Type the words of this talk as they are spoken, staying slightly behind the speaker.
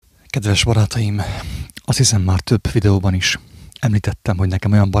Kedves barátaim, azt hiszem már több videóban is említettem, hogy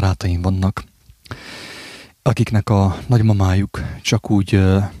nekem olyan barátaim vannak, akiknek a nagymamájuk csak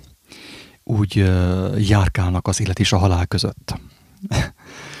úgy járkálnak az élet és a halál között.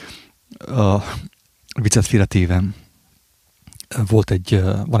 A viccet félretéve van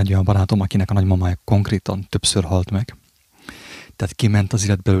egy olyan barátom, akinek a nagymamája konkrétan többször halt meg. Tehát kiment az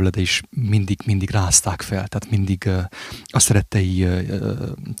élet belőle, de is mindig rázták fel, tehát mindig a szerettei,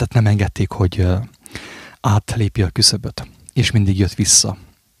 tehát nem engedték, hogy átlépje a küszöböt, és mindig jött vissza,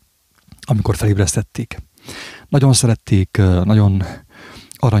 amikor felébresztették. Nagyon szerették, nagyon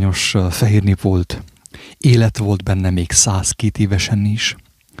aranyos fehérnép volt, élet volt benne még 102 évesen is,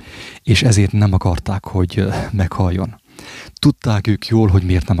 és ezért nem akarták, hogy meghaljon. Tudták ők jól, hogy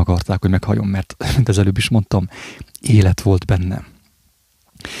miért nem akarták, hogy meghaljon, mert, mint az előbb is mondtam, élet volt benne.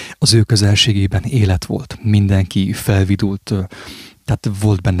 Az ő közelségében élet volt, mindenki felvidult, tehát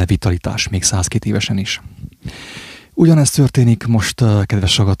volt benne vitalitás, még 102 évesen is. Ugyanezt történik most,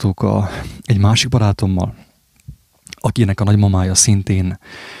 kedves hallgatók, egy másik barátommal, akinek a nagymamája szintén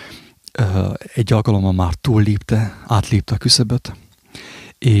egy alkalommal már átlépte a küszöböt,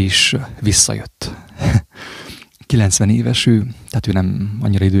 és visszajött. 90 éves ő, tehát ő nem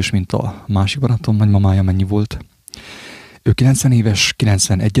annyira idős, mint a másik barátom nagymamája mennyi volt. Ő 90 éves,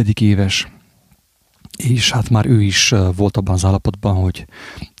 91. éves, és hát már ő is volt abban az állapotban, hogy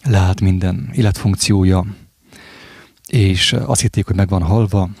leállt minden életfunkciója, és azt hitték, hogy meg van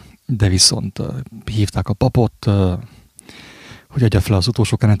halva, de viszont hívták a papot, hogy adja fel az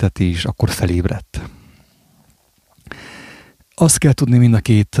utolsó kenetet, és akkor felébredt. Azt kell tudni mind a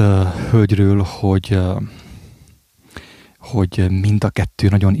két hölgyről, hogy mind a kettő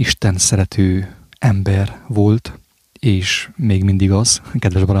nagyon Isten szerető ember volt, és még mindig az,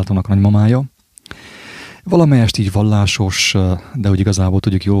 kedves barátomnak a nagymamája. Valamelyest így vallásos, de úgy igazából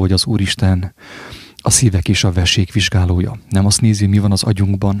tudjuk jól, hogy az Úristen a szívek és a vesék vizsgálója. Nem azt nézi, mi van az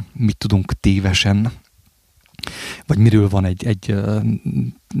agyunkban, mit tudunk tévesen, vagy miről van egy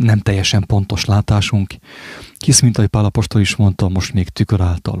nem teljesen pontos látásunk, hisz, mint ahogy Pál apostol is mondta, most még tükör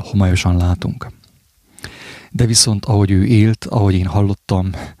által homályosan látunk. De viszont ahogy ő élt, ahogy én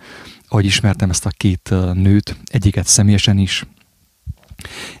hallottam, ahogy ismertem ezt a két nőt, egyiket személyesen is,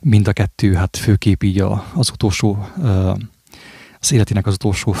 mind a kettő, hát főképp így az életének az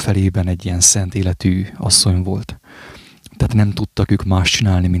utolsó felében egy ilyen szent életű asszony volt. Tehát nem tudtak ők más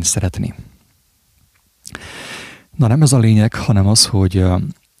csinálni, mint szeretni. Na nem ez a lényeg, hanem az, hogy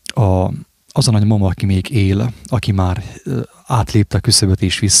az a nagymama, aki még él, aki már átlépte a küszöböt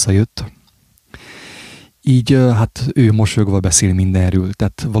és visszajött, így hát ő mosolyogva beszél mindenről,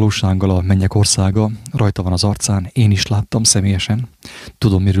 tehát valósággal a mennyek országa rajta van az arcán, én is láttam személyesen,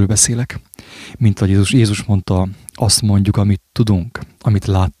 tudom, miről beszélek. Mint ahogy Jézus mondta, azt mondjuk, amit tudunk, amit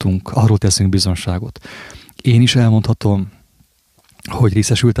láttunk, arról teszünk bizonságot. Én is elmondhatom, hogy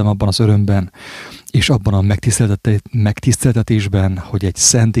részesültem abban az örömben, és abban a megtiszteltetésben, hogy egy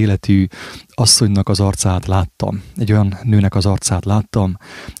szent életű asszonynak az arcát láttam, egy olyan nőnek az arcát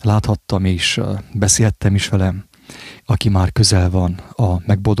láthattam, és beszélhettem is velem, aki már közel van a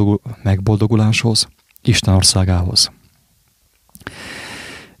megboldoguláshoz, Isten országához.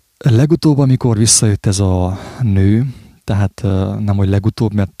 Legutóbb, amikor visszajött ez a nő, tehát nem, hogy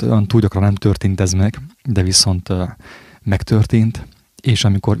legutóbb, mert olyan túl gyakran nem történt ez meg, de viszont megtörtént, és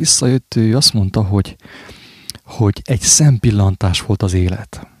amikor visszajött, ő azt mondta, hogy egy szempillantás volt az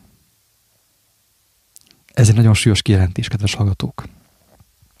élet. Ez egy nagyon súlyos kijelentés, kedves hallgatók.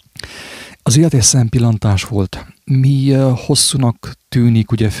 Az élet egy szempillantás volt. Mi hosszúnak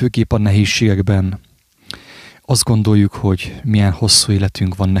tűnik, ugye főképp a nehézségekben, azt gondoljuk, hogy milyen hosszú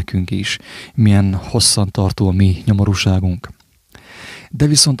életünk van nekünk is, milyen hosszantartó a mi nyomorúságunk. De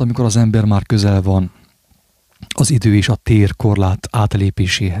viszont amikor az ember már közel van az idő és a tér korlát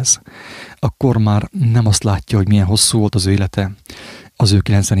átlépéséhez, akkor már nem azt látja, hogy milyen hosszú volt az ő élete, az ő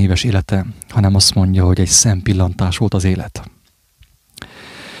 90 éves élete, hanem azt mondja, hogy egy szempillantás volt az élet.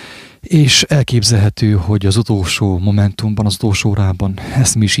 És elképzelhető, hogy az utolsó momentumban, az utolsó órában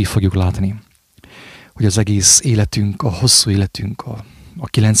ezt mi is így fogjuk látni, hogy az egész életünk, a hosszú életünk, a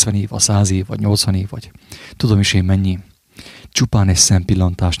 90 év, a 100 év, vagy 80 év, vagy tudom is én mennyi, csupán egy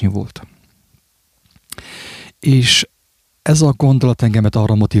szempillantásnyi volt. És ez a gondolat engemet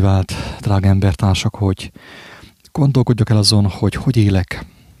arra motivált, drága embertársak, hogy gondolkodjak el azon, hogy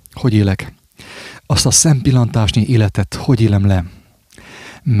élek. Azt a szempillantásnyi életet hogy élem le,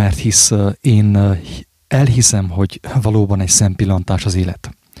 mert hisz én elhiszem, hogy valóban egy szempillantás az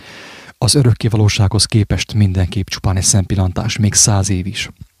élet. Az örökké valósághoz képest mindenképp csupán egy szempillantás, még 100 év is.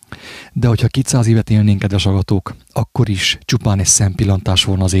 De hogyha 200 évet élnénk, kedves hallgatók, akkor is csupán egy szempillantás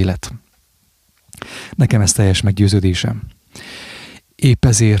volna az élet. Nekem ez teljes meggyőződésem. Épp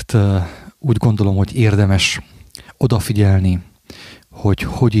ezért úgy gondolom, hogy érdemes odafigyelni,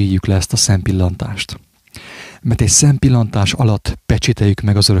 hogy éljük le ezt a szempillantást. Mert egy szempillantás alatt pecsételjük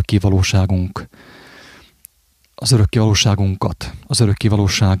meg az örökké valóságunkat, az örökké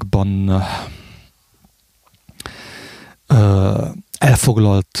valóságban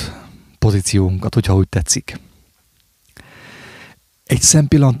elfoglalt pozíciónkat, hogyha úgy tetszik. Egy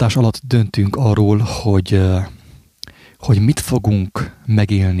szempillantás alatt döntünk arról, hogy mit fogunk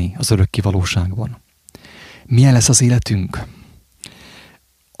megélni az örökké valóságban. Milyen lesz az életünk?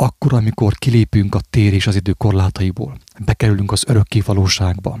 Akkor, amikor kilépünk a tér és az idő korlátaiból, bekerülünk az örökké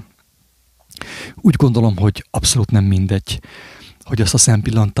valóságba. Úgy gondolom, hogy abszolút nem mindegy, hogy azt a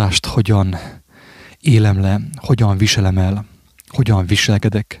szempillantást hogyan élem le, hogyan viselem el, hogyan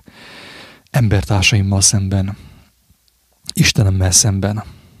viselkedek embertársaimmal szemben, Istenemmel szemben.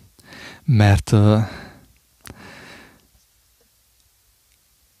 Mert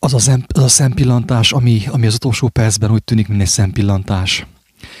az a szempillantás, ami az utolsó percben úgy tűnik, mint egy szempillantás,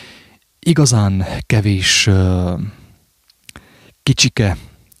 igazán kevés, kicsike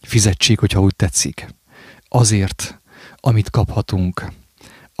fizetség, hogyha úgy tetszik, azért, amit kaphatunk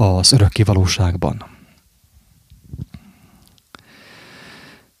az örökké valóságban.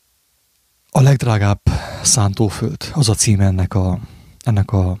 A legdrágább szántóföld, az a címe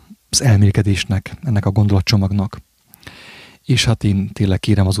ennek az elmélkedésnek, ennek a gondolatcsomagnak. És hát én tényleg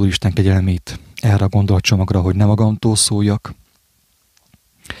kérem az Úristen kegyelmét erre a gondolatcsomagra, hogy ne magamtól szóljak,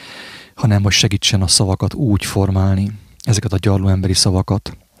 hanem hogy segítsen a szavakat úgy formálni, ezeket a gyarló emberi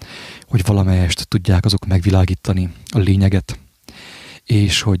szavakat, hogy valamelyest tudják azok megvilágítani a lényeget,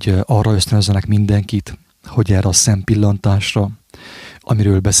 és hogy arra ösztönözzenek mindenkit, hogy erre a szempillantásra,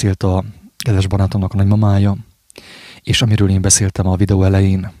 amiről beszélt a kedves barátomnak a nagymamája, és amiről én beszéltem a videó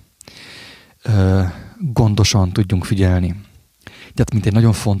elején, gondosan tudjunk figyelni. Tehát mint egy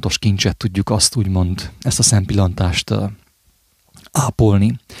nagyon fontos kincset tudjuk azt úgymond, ezt a szempillantást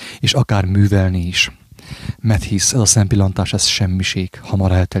ápolni, és akár művelni is. Mert hisz ez a szempillantás, ez semmiség,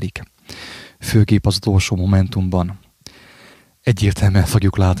 hamar eltelik. Főképp az utolsó momentumban egyértelműen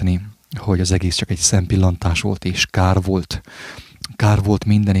fogjuk látni, hogy az egész csak egy szempillantás volt, és kár volt. Kár volt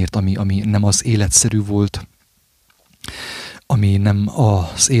mindenért, ami nem az életszerű volt, ami nem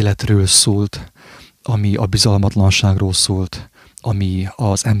az életről szólt, ami a bizalmatlanságról szólt, ami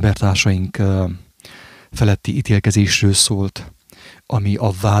az embertársaink feletti ítélkezésről szólt, ami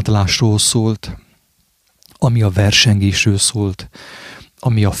a vádlásról szólt, ami a versengésről szólt,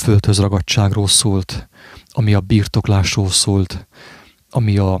 ami a földhöz ragadtságról szólt, ami a birtoklásról szólt,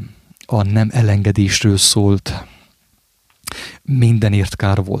 ami a nem elengedésről szólt. Mindenért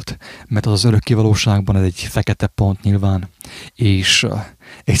kár volt, mert az örökké valóságban ez egy fekete pont nyilván, és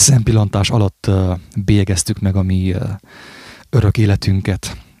egy szempillantás alatt bélyegeztük meg a mi örök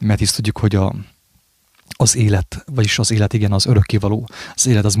életünket, mert hisz tudjuk, hogy az élet, vagyis az élet igen, az örökkévaló, az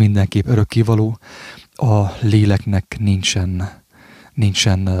élet az mindenképp örökkévaló, a léleknek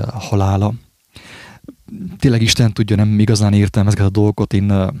nincsen halála. Tényleg Isten tudja, nem igazán értem ezeket a dolgokat,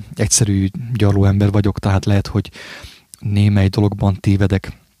 én egyszerű gyarló ember vagyok, tehát lehet, hogy némely dologban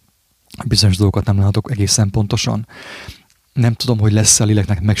tévedek, bizonyos dolgokat nem látok egészen pontosan. Nem tudom, hogy lesz-e a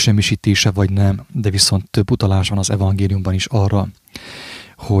léleknek megsemmisítése, vagy nem, de viszont több utalás van az evangéliumban is arra,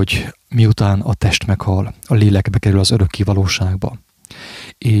 hogy miután a test meghal, a lélek bekerül az örökké valóságba.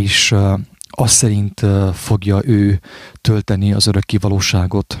 És azt szerint fogja ő tölteni az örökké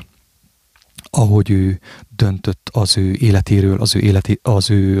valóságot, ahogy ő döntött az ő életéről, az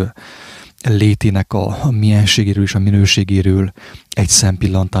ő létének a mienségéről és a minőségéről egy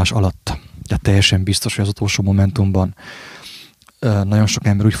szempillantás alatt. De teljesen biztos, hogy az utolsó momentumban nagyon sok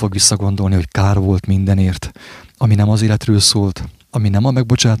ember úgy fog visszagondolni, hogy kár volt mindenért, ami nem az életről szólt, ami nem a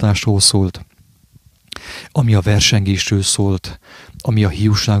megbocsátásról szólt, ami a versengésről szólt, ami a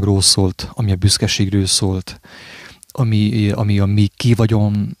hiúságról szólt, ami a büszkeségről szólt, ami a mi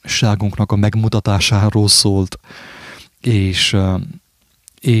kivagyonságunknak a megmutatásáról szólt,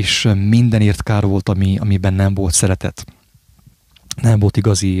 és mindenért kár volt, amiben nem volt szeretet. Nem volt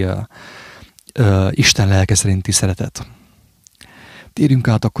igazi Isten lelke szerinti szeretet. Térjünk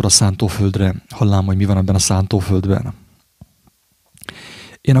át akkor a szántóföldre, hallám, hogy mi van ebben a szántóföldben.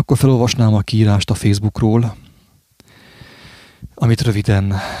 Én akkor felolvasnám a kiírást a Facebookról, amit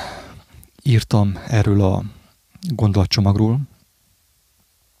röviden írtam erről a gondolatcsomagról,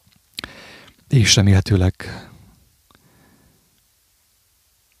 és remélhetőleg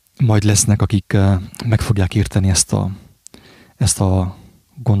majd lesznek, akik meg fogják érteni ezt a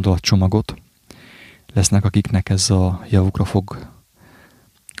gondolatcsomagot. Lesznek, akiknek ez a javukra fog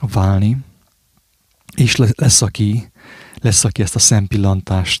válni, és lesz, aki ezt a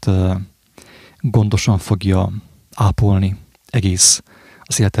szempillantást gondosan fogja ápolni egész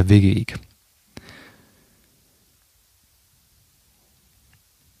az élete végéig.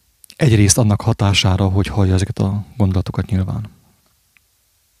 Egyrészt annak hatására, hogy hallja ezeket a gondolatokat nyilván.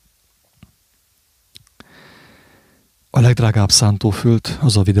 A legdrágább szántóföld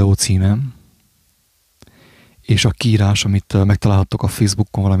az a videó címem, és a kiírás, amit megtalálhattok a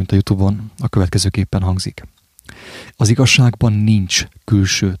Facebookon, valamint a YouTube-on, a következőképpen hangzik. Az igazságban nincs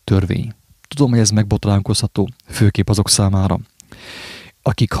külső törvény. Tudom, hogy ez megbotránkozható, főképp azok számára,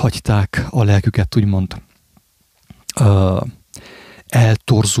 akik hagyták a lelküket úgymond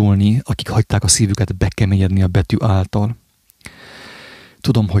eltorzulni, akik hagyták a szívüket bekeményedni a betű által.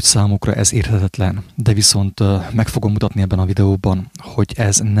 Tudom, hogy számukra ez érthetetlen, de viszont meg fogom mutatni ebben a videóban, hogy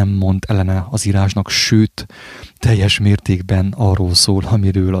ez nem mond ellene az írásnak, sőt, teljes mértékben arról szól,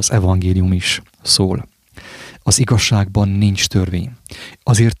 amiről az evangélium is szól. Az igazságban nincs törvény.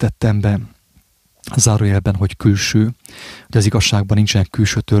 Azért tettem be zárójelben, hogy külső, hogy az igazságban nincsen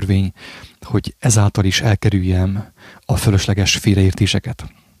külső törvény, hogy ezáltal is elkerüljem a fölösleges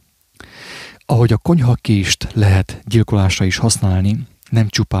félreértéseket. Ahogy a konyhakést lehet gyilkolásra is használni, nem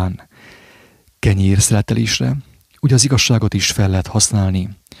csupán kenyér szeletelésre, úgy az igazságot is fel lehet használni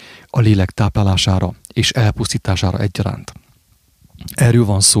a lélek táplálására és elpusztítására egyaránt. Erről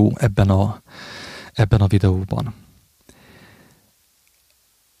van szó ebben a videóban.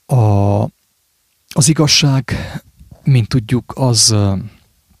 Az igazság, mint tudjuk, az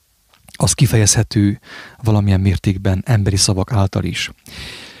kifejezhető valamilyen mértékben emberi szavak által is.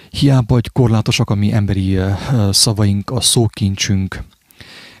 Hiába, hogy korlátosak a mi emberi szavaink, a szókincsünk,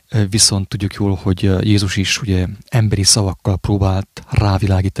 viszont tudjuk jól, hogy Jézus is ugye emberi szavakkal próbált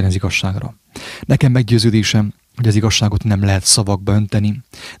rávilágítani az igazságra. Nekem meggyőződésem, hogy az igazságot nem lehet szavakba önteni,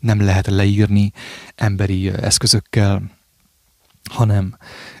 nem lehet leírni emberi eszközökkel, hanem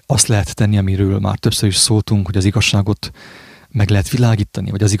azt lehet tenni, amiről már többször is szóltunk, hogy az igazságot meg lehet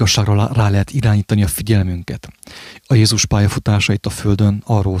világítani, vagy az igazságra rá lehet irányítani a figyelmünket. A Jézus pályafutása itt a Földön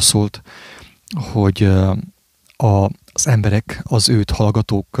arról szólt, hogy az emberek, az őt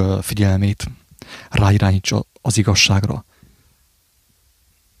hallgatók figyelmét ráirányítsa az igazságra.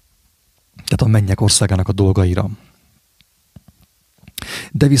 Tehát a mennyek országának a dolgaira.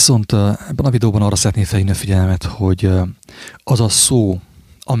 De viszont ebben a videóban arra szeretném felhívni a figyelmet, hogy az a szó,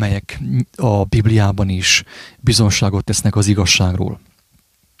 amelyek a Bibliában is bizonságot tesznek az igazságról,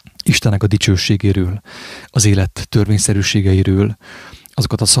 Istennek a dicsőségéről, az élet törvényszerűségeiről,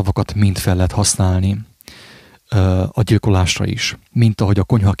 azokat a szavakat mind fel lehet használni a gyilkolásra is. Mint ahogy a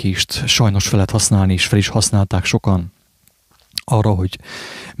konyhakést sajnos fel lehet használni, és fel is használták sokan arra, hogy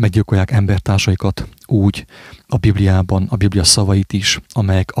meggyilkolják embertársaikat, úgy a Bibliában, a Biblia szavait is,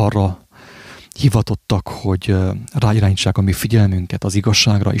 amelyek arra hivatottak, hogy ráirányítsák a mi figyelmünket az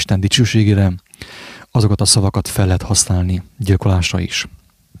igazságra, Isten dicsőségére, azokat a szavakat fel lehet használni gyilkolásra is.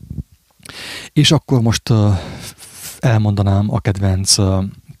 És akkor most elmondanám a kedvenc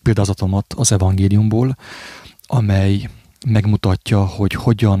példázatomat az evangéliumból, amely megmutatja, hogy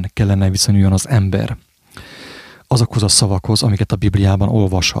hogyan kellene viszonyuljon az ember azokhoz a szavakhoz, amiket a Bibliában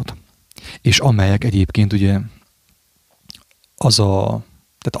olvashat. És amelyek egyébként ugye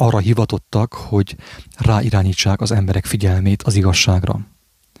tehát arra hivatottak, hogy ráirányítsák az emberek figyelmét az igazságra.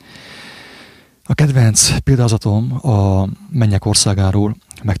 A kedvenc példázatom a mennyek országáról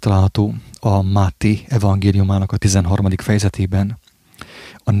megtalálható a Máté evangéliumának a 13. fejezetében,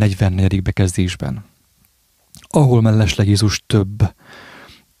 a 44. bekezdésben, ahol mellesleg Jézus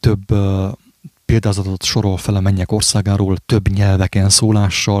több példázatot sorol fel a mennyek országáról, több nyelveken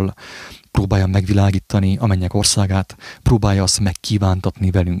szólással, próbálja megvilágítani a mennyek országát, próbálja azt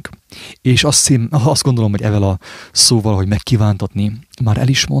megkívántatni velünk. És azt gondolom, hogy ezzel a szóval, hogy megkívántatni, már el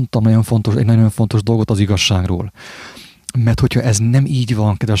is mondtam egy nagyon fontos dolgot az igazságról. Mert hogyha ez nem így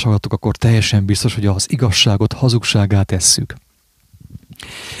van, kedves hallgatók, akkor teljesen biztos, hogy az igazságot hazugságá tesszük.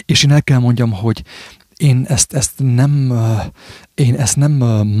 És én el kell mondjam, hogy én ezt nem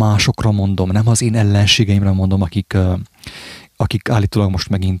másokra mondom, nem az én ellenségeimre mondom, akik állítólag most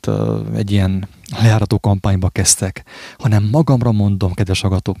megint egy ilyen lejárató kampányba kezdtek, hanem magamra mondom, kedves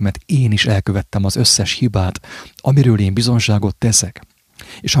hallgatók, mert én is elkövettem az összes hibát, amiről én bizonságot teszek,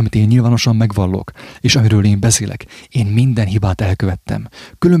 és amit én nyilvánosan megvallok, és amiről én beszélek, én minden hibát elkövettem,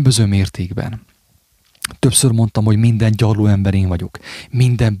 különböző mértékben. Többször mondtam, hogy minden gyarló ember én vagyok.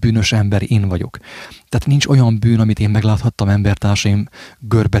 Minden bűnös ember én vagyok. Tehát nincs olyan bűn, amit én megláthattam embertársaim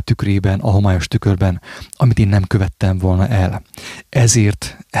görbe tükrében, a homályos tükörben, amit én nem követtem volna el.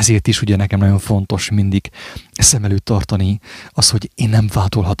 Ezért is ugye nekem nagyon fontos mindig szem előtt tartani az, hogy én nem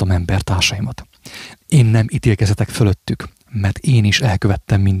vádolhatom embertársaimat. Én nem ítélkezetek fölöttük, mert én is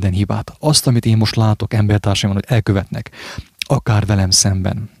elkövettem minden hibát. Azt, amit én most látok embertársaimon, hogy elkövetnek, akár velem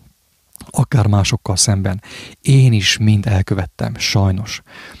szemben, akár másokkal szemben, én is mind elkövettem, sajnos.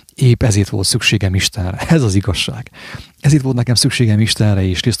 Épp ezért volt szükségem Istenre. Ez az igazság. Ezért volt nekem szükségem Istenre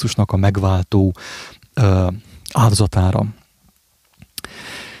és Krisztusnak a megváltó áldozatára.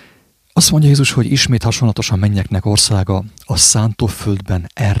 Azt mondja Jézus, hogy ismét hasonlatosan mennyeknek országa a szántóföldben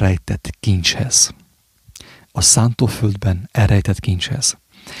elrejtett kincshez. A szántóföldben elrejtett kincshez,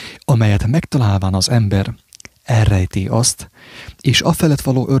 amelyet megtalálván az ember elrejti azt, és afelett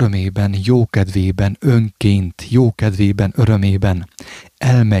való örömében, jókedvében, önként, jókedvében, örömében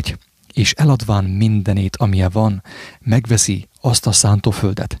elmegy, és eladván mindenét, amilyen van, megveszi azt a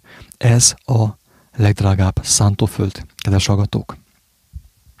szántóföldet. Ez a legdrágább szántóföld, kedves hallgatók.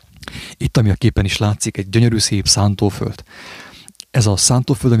 Itt, ami a képen is látszik, egy gyönyörű szép szántóföld. Ez a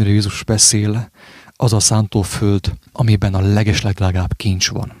szántóföld, amire Jézus beszél, az a szántóföld, amiben a legdrágább kincs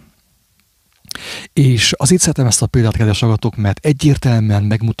van. És azért szeretem ezt a példát, kedves hallgatók, mert egyértelműen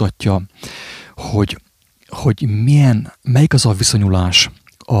megmutatja, hogy melyik az a viszonyulás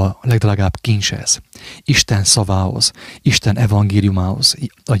a legdrágább kincshez, Isten szavához, Isten evangéliumához,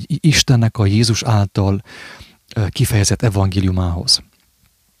 Istennek a Jézus által kifejezett evangéliumához.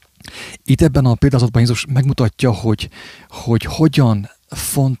 Itt ebben a példázatban Jézus megmutatja, hogy hogyan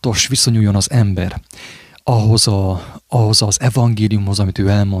fontos viszonyuljon az ember ahhoz az evangéliumhoz, amit ő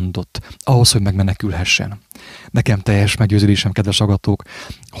elmondott, ahhoz, hogy megmenekülhessen. Nekem teljes meggyőződésem, kedves hallgatók,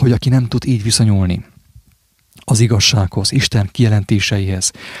 hogy aki nem tud így viszonyulni az igazsághoz, Isten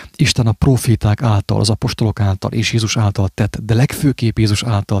kijelentéseihez, Isten a proféták által, az apostolok által és Jézus által tett, de legfőképp Jézus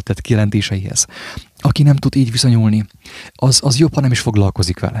által tett kijelentéseihez, aki nem tud így viszonyulni, az jobb, ha nem is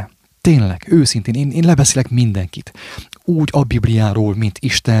foglalkozik vele. Tényleg, őszintén, én lebeszélek mindenkit. Úgy a Bibliáról, mint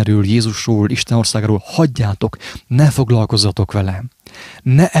Istenről, Jézusról, Isten országáról, hagyjátok, ne foglalkozzatok vele.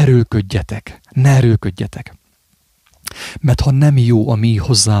 Ne erőlködjetek. Mert ha nem jó a mi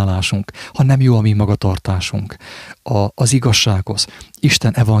hozzáállásunk, ha nem jó a mi magatartásunk az igazsághoz,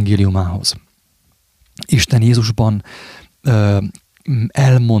 Isten evangéliumához, Isten Jézusban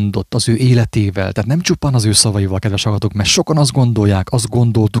elmondott az ő életével, tehát nem csupán az ő szavaival, kedves hallgatók, mert sokan azt gondolják, azt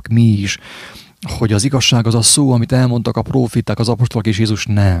gondoltuk mi is, hogy az igazság az a szó, amit elmondtak a prófiták, az apostolok és Jézus.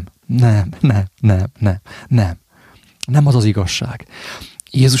 Nem az az igazság.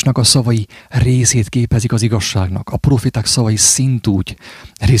 Jézusnak a szavai részét képezik az igazságnak. A prófiták szavai szintúgy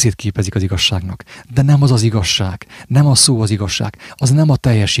részét képezik az igazságnak. De nem az az igazság. Nem a szó az igazság. Az nem a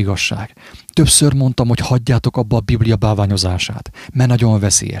teljes igazság. Többször mondtam, hogy hagyjátok abba a Biblia bálványozását, mert nagyon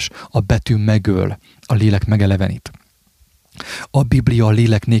veszélyes. A betű megöl, a lélek megelevenít. A Biblia a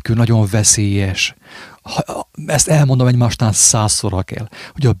lélek nélkül nagyon veszélyes. Ezt elmondom egymásnál 100-szor kell,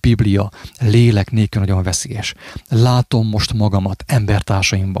 hogy a Biblia lélek nélkül nagyon veszélyes. Látom most magamat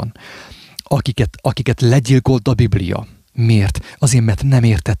embertársaimban, akiket legyilkolt a Biblia. Miért? Azért, mert nem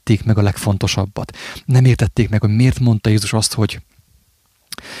értették meg a legfontosabbat. Nem értették meg, hogy miért mondta Jézus azt,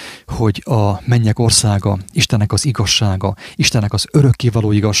 hogy a mennyek országa, Istennek az igazsága, Istennek az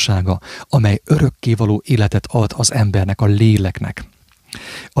örökkévaló igazsága, amely örökkévaló életet ad az embernek, a léleknek.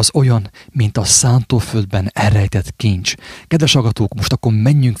 Az olyan, mint a szántóföldben elrejtett kincs. Kedves hallgatók, most akkor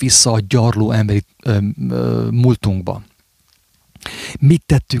menjünk vissza a gyarló emberi múltunkba. Mit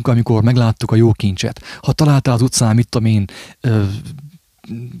tettünk, amikor megláttuk a jó kincset? Ha találtál az utcán, mit tudom én,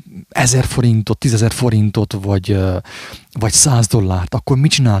 1000 forintot, 10 000 forintot, vagy $100, akkor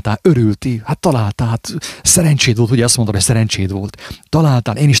mit csináltál? Örültél? Hát találtál, hát szerencséd volt, ugye azt mondtad, hogy szerencséd volt.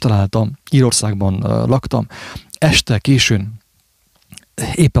 Találtál, én is találtam, Írországban laktam, este, későn,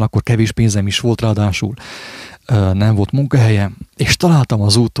 éppen akkor kevés pénzem is volt, ráadásul nem volt munkahelye, és találtam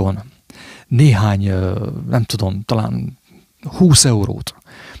az úton néhány, nem tudom, talán 20 eurót,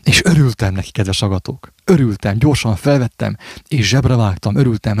 és örültem neki, kedves hallgatók. Örültem, gyorsan felvettem, és zsebre vágtam,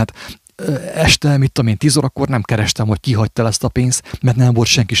 örültem, hát este, mit tudom én, 10 órakor nem kerestem, hogy ki hagyta el ezt a pénzt, mert nem volt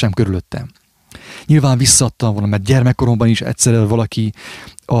senki sem körülöttem. Nyilván visszaadtam volna, mert gyermekkoromban is egyszer valaki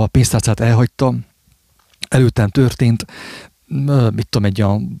a pénztárcát elhagyta, előttem történt, mit tudom, egy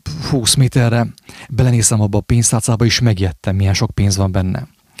olyan 20 méterre, belenéztem abba a pénztárcába, és megijedtem, milyen sok pénz van benne.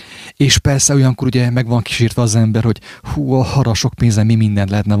 És persze olyankor ugye meg van kísértve az ember, hogy arra sok pénzen mi mindent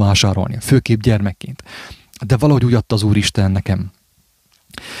lehetne vásárolni, főképp gyermekként. De valahogy úgy adta az Úristen nekem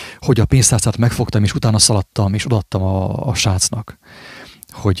hogy a pénztárcát megfogtam, és utána szaladtam, és odaadtam a srácnak,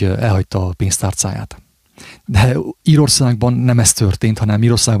 hogy elhagyta a pénztárcáját. De Írországban nem ez történt, hanem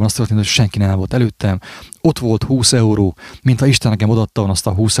Írországban az történt, hogy senki nem volt előttem. Ott volt 20 euró, mintha Isten nekem odaadta volna azt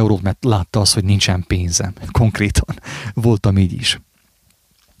a 20 eurót, mert látta azt, hogy nincsen pénzem. Konkrétan voltam így is.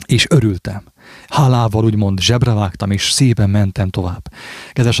 És örültem. Hálával úgymond zsebre vágtam, és szépen mentem tovább.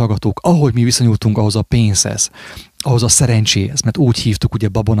 Kedves hallgatók, ahogy mi viszonyultunk ahhoz a pénzhez, ahhoz a szerencséhez, mert úgy hívtuk ugye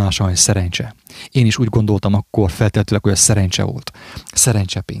babonásan, hogy szerencse. Én is úgy gondoltam akkor feltétlenül, hogy ez szerencse volt.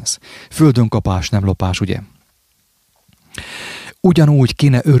 Szerencsepénz. Földön kapás, nem lopás, ugye? Ugyanúgy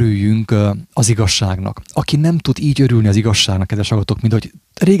kéne örüljünk az igazságnak. Aki nem tud így örülni az igazságnak, kedves hallgatók, mint hogy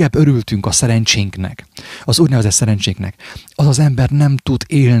régebb örültünk a szerencsénknek, az úgynevezett szerencsénknek, az az ember nem tud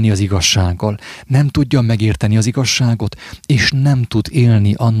élni az igazsággal, nem tudja megérteni az igazságot, és nem tud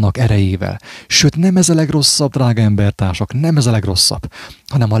élni annak erejével. Sőt, nem ez a legrosszabb, drága embertársak, nem ez a legrosszabb,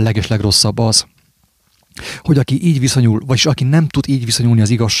 hanem a legrosszabb az, hogy aki így viszonyul, vagyis aki nem tud így viszonyulni az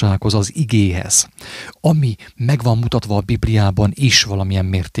igazsághoz, az igéhez, ami meg van mutatva a Bibliában is valamilyen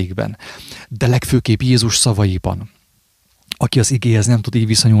mértékben, de legfőképp Jézus szavaiban, aki az igéhez nem tud így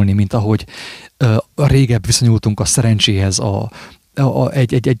viszonyulni, mint ahogy régebb viszonyultunk a szerencséhez,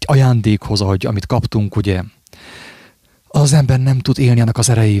 egy ajándékhoz, amit kaptunk, ugye, az ember nem tud élni annak az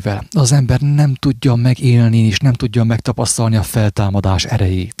erejével, az ember nem tudja megélni, és nem tudja megtapasztalni a feltámadás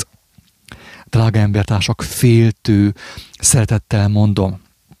erejét. Drága embertársak, féltő szeretettel mondom.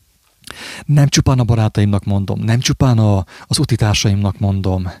 Nem csupán a barátaimnak mondom, nem csupán az utitársaimnak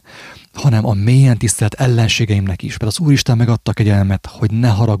mondom, hanem a mélyen tisztelt ellenségeimnek is. Mert az Úristen megadta kegyelmet, hogy ne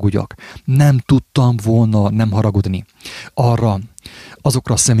haragudjak. Nem tudtam volna nem haragudni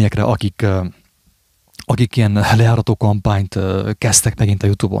azokra a személyekre, akik ilyen lejárató kampányt kezdtek megint a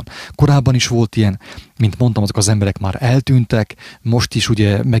YouTube-on. Korábban is volt ilyen, mint mondtam, azok az emberek már eltűntek, most is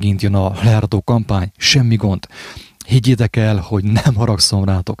ugye megint jön a lejárató kampány, semmi gond. Higgyétek el, hogy nem haragszom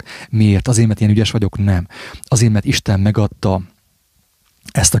rátok. Miért? Azért, mert ilyen ügyes vagyok? Nem. Azért, mert Isten megadta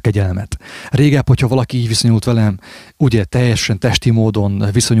ezt a kegyelmet. Régebb, hogyha valaki így viszonyult velem, ugye teljesen testi módon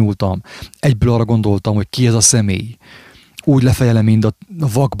viszonyultam, egyből arra gondoltam, hogy ki ez a személy. Úgy lefejelem, mint a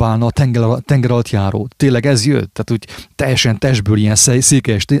vakbálna, a tenger alatt járó. Tényleg ez jött? Tehát úgy teljesen testből ilyen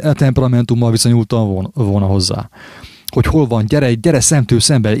székelyes temperamentummal viszonyultam volna hozzá. Hogy hol van, gyere szemtől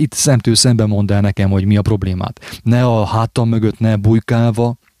szembe, itt szemtől szembe mondd el nekem, hogy mi a problémát. Ne a hátam mögött, ne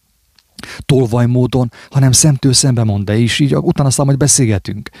bujkálva, tolvaj módon, hanem szemtől szembe mondd el, és így utána aztán majd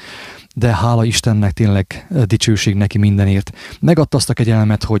beszélgetünk. De hála Istennek, tényleg dicsőség neki mindenért. Megadta azt a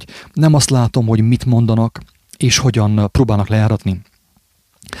kegyelmet, hogy nem azt látom, hogy mit mondanak, és hogyan próbálnak lejáratni,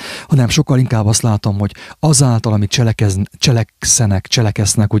 hanem sokkal inkább azt látom, hogy azáltal, amit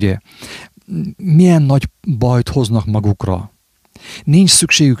cselekesznek, ugye, milyen nagy bajt hoznak magukra. Nincs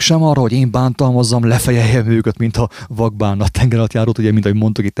szükségük sem arra, hogy én bántalmazzam, lefejeljem őket, mint a vakbálna tenger alatt járót, ugye, mint ahogy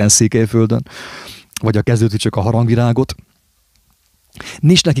mondtuk itt Székelyföldön, vagy a kezdőtűcsök a harangvirágot.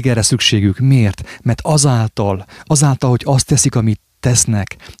 Nincs nekik erre szükségük. Miért? Mert azáltal, hogy azt teszik, amit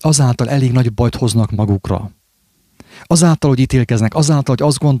tesznek, azáltal elég nagy bajt hoznak magukra. Azáltal, hogy ítélkeznek, azáltal, hogy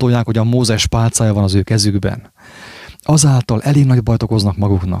azt gondolják, hogy a Mózes pálcája van az ő kezükben. Azáltal elég nagy bajt okoznak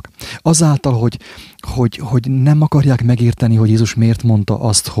maguknak. Azáltal, hogy nem akarják megérteni, hogy Jézus miért mondta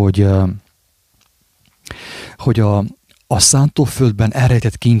azt, hogy a szántóföldben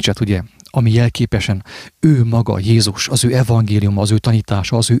elrejtett kincset, ugye, ami jelképesen ő maga, Jézus, az ő evangéliuma, az ő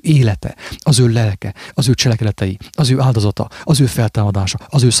tanítása, az ő élete, az ő lelke, az ő cselekedetei, az ő áldozata, az ő feltámadása,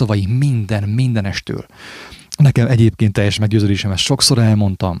 az ő szavai, mindenestől. Nekem egyébként teljes meggyőződésem, ezt sokszor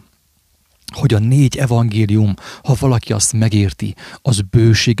elmondtam, hogy a 4 evangélium, ha valaki azt megérti, az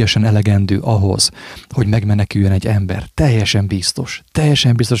bőségesen elegendő ahhoz, hogy megmeneküljön egy ember. Teljesen biztos,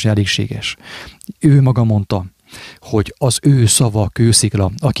 hogy elégséges. Ő maga mondta, hogy az ő szava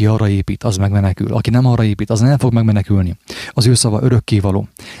kőszikla, aki arra épít, az megmenekül. Aki nem arra épít, az nem fog megmenekülni. Az ő szava örökkévaló.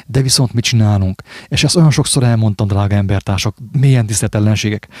 De viszont mit csinálunk? És ezt olyan sokszor elmondtam, drága embertársak, mélyen tisztelt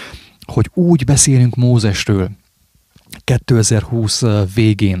ellenségek, hogy úgy beszélünk Mózesről 2020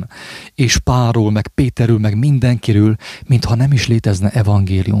 végén, és Pálról, meg Péterről, meg mindenkiről, mintha nem is létezne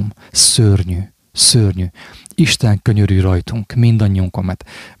evangélium. Szörnyű. Isten könyörű rajtunk, mindannyiunkon,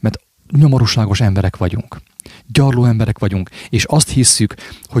 mert nyomorúságos emberek vagyunk. Gyarló emberek vagyunk, és azt hisszük,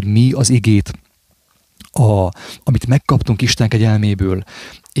 hogy mi az igét, amit megkaptunk Isten kegyelméből,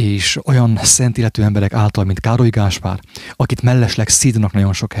 és olyan szent életű emberek által, mint Károly Gáspár, akit mellesleg szídnak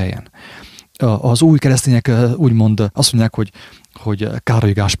nagyon sok helyen. Az új keresztények úgymond azt mondják, hogy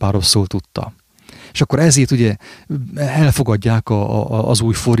Károly Gáspárról szól tudta. És akkor ezért ugye elfogadják az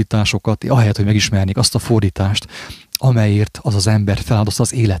új fordításokat, ahelyett, hogy megismernék azt a fordítást, amelyért az az ember feláldozta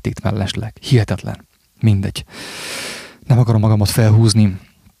az életét mellesleg. Hihetetlen. Mindegy. Nem akarom magamat felhúzni,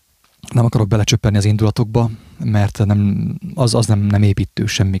 nem akarok belecsöppenni az indulatokba, mert az nem építő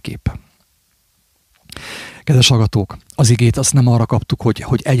semmiképp. Kedves hallgatók, az igét azt nem arra kaptuk,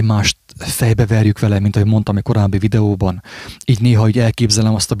 hogy egymást fejbe verjük vele, mint ahogy mondtam a korábbi videóban. Így néha így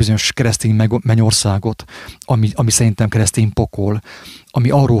elképzelem azt a bizonyos keresztény mennyországot, ami szerintem keresztény pokol, ami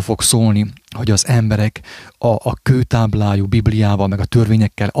arról fog szólni, hogy az emberek a kőtáblájú Bibliával, meg a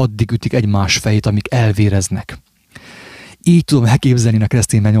törvényekkel addig ütik egymás fejét, amíg elvéreznek. Így tudom elképzelni a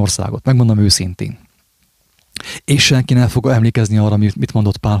keresztény mennyországot, megmondom őszintén. És senki nem fog emlékezni arra, mit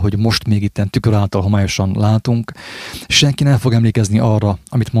mondott Pál, hogy most még itten tükör által homályosan látunk. Senki nem fog emlékezni arra,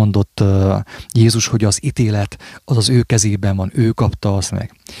 amit mondott Jézus, hogy az ítélet az az ő kezében van, ő kapta azt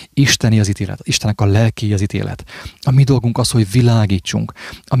meg. Isteni az ítélet, Istennek a lelki az ítélet. A mi dolgunk az, hogy világítsunk.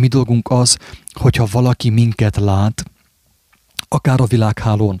 A mi dolgunk az, hogyha valaki minket lát, akár a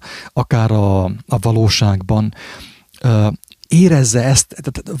világhálón, akár a valóságban, érezze ezt,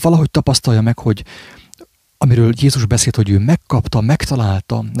 tehát valahogy tapasztalja meg, hogy amiről Jézus beszélt, hogy ő megkapta,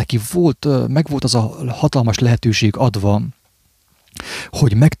 megtalálta, neki megvolt az a hatalmas lehetőség adva,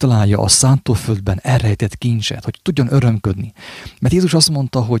 hogy megtalálja a szántóföldben elrejtett kincset, hogy tudjon örömködni. Mert Jézus azt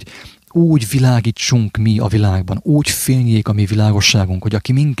mondta, hogy úgy világítsunk mi a világban, úgy fényjék a mi világosságunk, hogy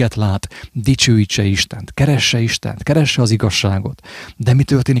aki minket lát, dicsőítse Istent, keresse az igazságot. De mi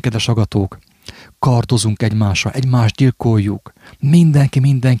történik, kedves hallgatók? Kardozunk egymásra, egymást gyilkoljuk,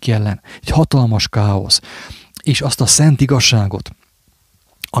 mindenki ellen, egy hatalmas káosz, és azt a szent igazságot,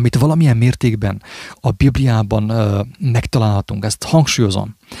 amit valamilyen mértékben a Bibliában megtalálhatunk, ezt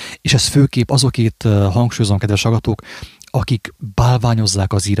hangsúlyozom, és ezt főképp azokét hangsúlyozom, kedves hallgatók, akik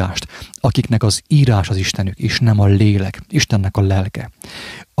bálványozzák az írást, akiknek az írás az Istenük, és nem a lélek, Istennek a lelke,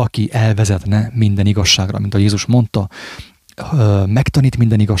 aki elvezetne minden igazságra, mint a Jézus mondta, megtanít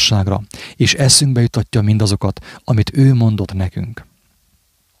minden igazságra, és eszünkbe jutatja mindazokat, amit ő mondott nekünk.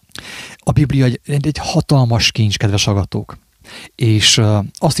 A Biblia egy hatalmas kincs, kedves hallgatók. És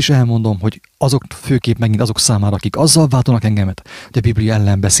azt is elmondom, hogy azok főképp megint azok számára, akik azzal vádolnak engemet, hogy a Biblia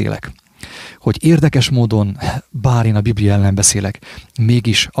ellen beszélek. Hogy érdekes módon, bár én a Biblia ellen beszélek,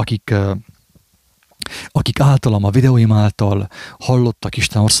 mégis akik általam, a videóim által hallottak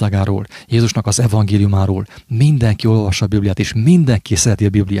Isten országáról, Jézusnak az evangéliumáról, mindenki olvassa a Bibliát, és mindenki szereti a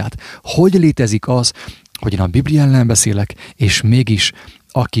Bibliát. Hogy létezik az, hogy én a Biblia ellen beszélek, és mégis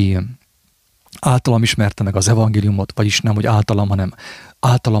aki általam ismerte meg az evangéliumot, vagyis nem, hogy általam, hanem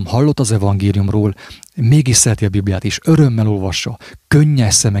általam hallott az evangéliumról, mégis szereti a Bibliát, és örömmel olvassa,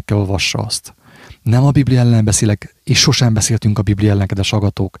 könnyes szemekkel olvassa azt. Nem a Biblia ellen beszélek, és sosem beszéltünk a Biblia ellen, kedves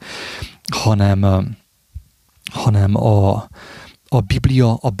hallgatók, hanem a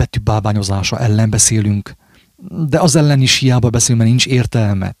Biblia a betű bálványozása ellen beszélünk, de az ellen is hiába beszélünk, mert nincs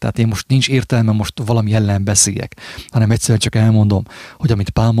értelme. Tehát én most nincs értelme most valami ellen beszéljek, hanem egyszerűen csak elmondom, hogy amit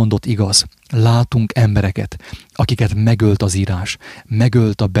Pál mondott igaz. Látunk embereket, akiket megölt az írás,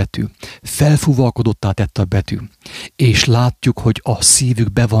 megölt a betű, felfúvalkodottá tette a betű, és látjuk, hogy a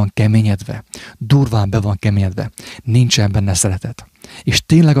szívük be van keményedve, durván be van keményedve, nincsen benne szeretet. És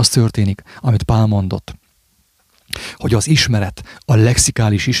tényleg az történik, amit Pál mondott, hogy az ismeret, a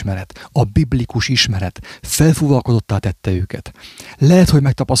lexikális ismeret, a biblikus ismeret felfúvalkodottá tette őket. Lehet, hogy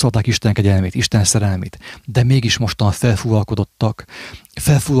megtapasztalták Isten kegyelmét, Isten szerelmét, de mégis mostan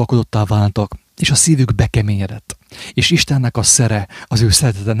felfúvalkodottá váltak, és a szívük bekeményedett. És Istennek a szere, az ő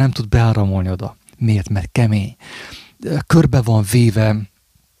szeretete nem tud beáramolni oda. Miért? Mert kemény. Körbe van véve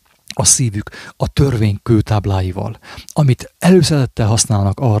a szívük a törvény kőtábláival, amit előszeretettel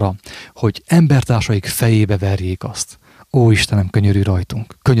használnak arra, hogy embertársaik fejébe verjék azt. Ó, Istenem, könyörülj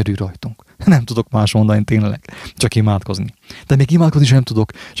rajtunk, könyörülj rajtunk. Nem tudok más mondani tényleg, csak imádkozni. De még imádkozni sem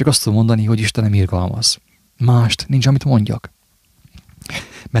tudok, csak azt tudom mondani, hogy Istenem irgalmaz. Mást nincs, amit mondjak.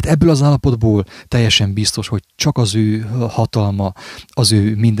 Mert ebből az állapotból teljesen biztos, hogy csak az ő hatalma, az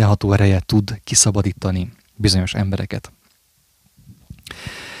ő mindenható ereje tud kiszabadítani bizonyos embereket.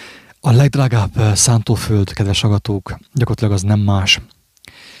 A legdrágább szántóföld, kedves hallgatók, gyakorlatilag az nem más,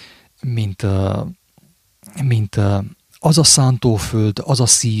 mint az a szántóföld, az a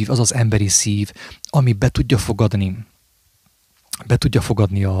szív, az az emberi szív, ami be tudja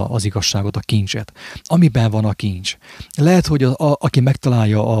fogadni az igazságot, a kincset, amiben van a kincs. Lehet, hogy aki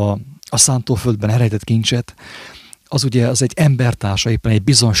megtalálja a szántóföldben elrejtett kincset, az ugye az egy embertársa, éppen egy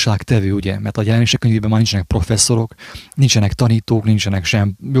bizonságtevő, ugye, mert a jelenések könyvében már nincsenek professzorok, nincsenek tanítók, nincsenek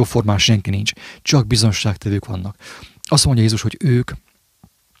sem, jóformán senki nincs, csak bizonságtevők vannak. Azt mondja Jézus, hogy ők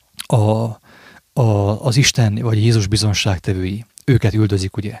az Isten vagy Jézus bizonságtevői, őket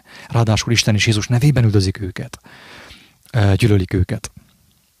üldözik, ugye. Ráadásul Isten és Jézus nevében üldözik őket. gyűlölik őket.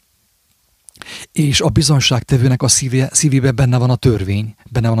 És a bizonyságtevőnek a szívében benne van a törvény,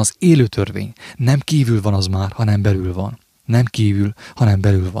 benne van az élő törvény. Nem kívül van az már, hanem belül van. Nem kívül, hanem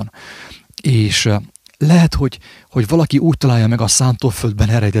belül van. És lehet, hogy valaki úgy találja meg a szántóföldben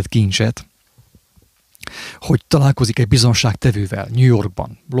elrejtett kincset, hogy találkozik egy bizonságtevővel New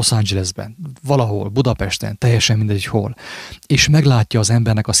Yorkban, Los Angelesben, valahol, Budapesten, teljesen mindegy hol, és meglátja az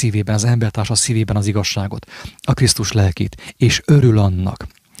embernek a szívében, az embertársa szívében az igazságot, a Krisztus lelkét, és örül annak.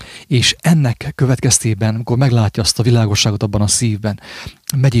 És ennek következtében, amikor meglátja azt a világosságot abban a szívben,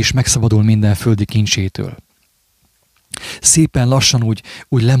 megy és megszabadul minden földi kincsétől. Szépen lassan úgy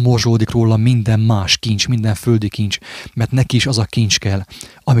lemorzsolódik róla minden más kincs, minden földi kincs, mert neki is az a kincs kell,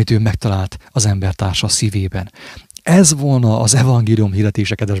 amit ő megtalált az embertársa szívében. Ez volna az evangélium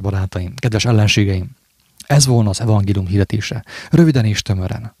hirdetése, kedves barátaim, kedves ellenségeim. Ez volna az evangélium hirdetése. Röviden és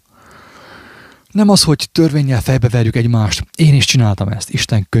tömören. Nem az, hogy törvénnyel fejbeverjük egymást. Én is csináltam ezt.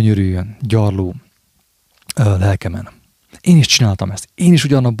 Isten könyörüljön, gyarló lelkemen. Én is csináltam ezt. Én is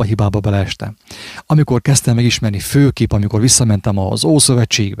ugyanabba a hibába beleestem. Amikor kezdtem megismerni, főképp, amikor visszamentem az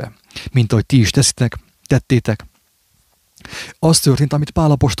Ószövetségbe, mint ahogy ti is tettétek, az történt, amit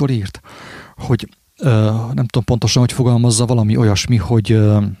Pál apostol írt, hogy nem tudom pontosan, hogy fogalmazza, valami olyasmi,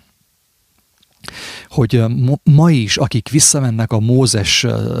 hogy ma is, akik visszamennek a Mózes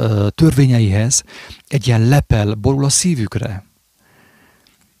törvényeihez, egy ilyen lepel borul a szívükre.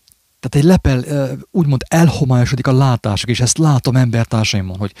 Tehát egy lepel úgymond elhomályosodik a látások, és ezt látom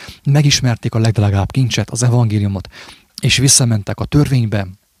embertársaimon, hogy megismerték a legdrágább kincset, az evangéliumot, és visszamentek a törvénybe,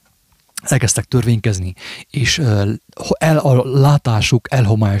 elkezdtek törvénykezni, és a látásuk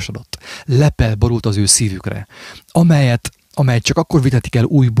elhomályosodott. Lepel borult az ő szívükre, amelyet csak akkor vitetik el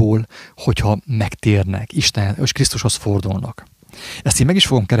újból, hogyha megtérnek, Isten és Krisztushoz fordulnak. Ezt én meg is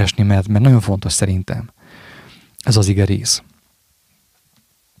fogom keresni, mert nagyon fontos szerintem ez az igerész.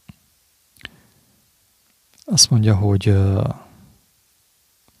 Azt mondja, hogy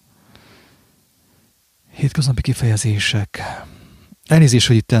hétköznapi kifejezések. Elnézést,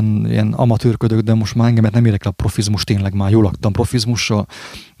 hogy itt ilyen amatőrködök, de most már engemet nem érdekel a profizmus, tényleg már jól laktam profizmussal.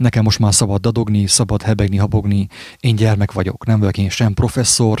 Nekem most már szabad dadogni, szabad hebegni, habogni. Én gyermek vagyok, nem vagyok én sem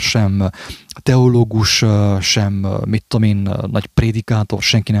professzor, sem teológus, sem, mit tudom én, nagy prédikátor,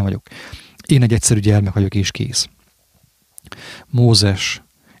 senki nem vagyok. Én egy egyszerű gyermek vagyok, és kész. Mózes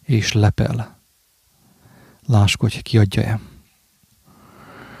és lepel. Lássuk, hogy kiadja-e.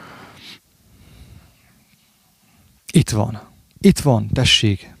 Itt van,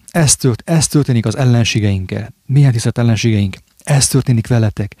 tessék. Ez történik az ellenségeinkkel. Milyen tisztelt ellenségeink? Ez történik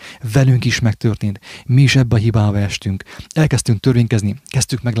veletek. Velünk is megtörtént. Mi is ebbe a hibába estünk. Elkezdtünk törvénykezni,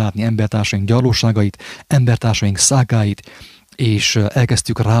 kezdtük meglátni embertársaink gyarlóságait, embertársaink szágáit, és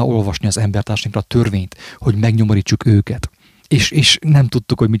elkezdtük ráolvasni az embertársainkra a törvényt, hogy megnyomorítsuk őket. És nem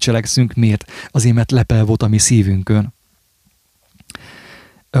tudtuk, hogy mit cselekszünk, miért? Azért, mert lepel volt a mi szívünkön.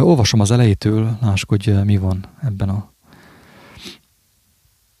 Olvasom az elejétől, lássuk, hogy mi van ebben a...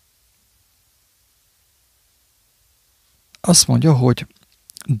 Azt mondja, hogy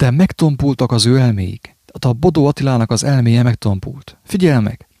de megtompultak az ő elméik. Tehát a Bodó Attilának az elméje megtompult. Figyelj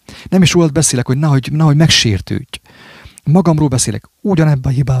meg! Nem is rólad beszélek, hogy nehogy megsértődj. Magamról beszélek,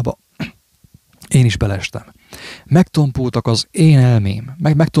 ugyanebben a hibába. Én is beleestem. Megtompultak az én elmém,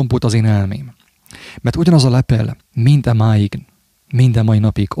 megtompult az én elmém. Mert ugyanaz a lepel minden mai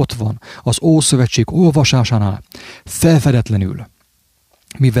napig ott van az Ószövetség olvasásánál, felfedetlenül,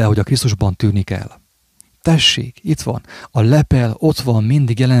 mivel hogy a Krisztusban tűnik el. Tessék, itt van, a lepel ott van,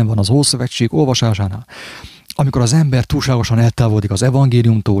 mindig jelen van az Ószövetség olvasásánál. Amikor az ember túlságosan eltávolodik az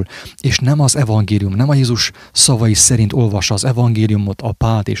evangéliumtól, és nem az evangélium, nem a Jézus szavai szerint olvassa az evangéliumot, a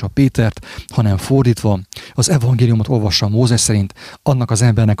Pált és a Pétert, hanem fordítva, az evangéliumot olvassa a Mózes szerint, annak az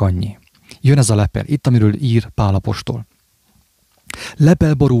embernek annyi. Jön ez a lepel, itt amiről ír Pál apostol.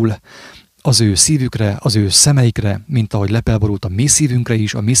 Lepel borul az ő szívükre, az ő szemeikre, mint ahogy lepel borult a mi szívünkre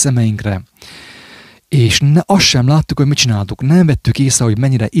is, a mi szemeinkre, és azt sem láttuk, hogy mit csináltuk. Nem vettük észre, hogy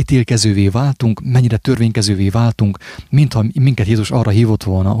mennyire ítélkezővé váltunk, mennyire törvénykezővé váltunk, mintha minket Jézus arra hívott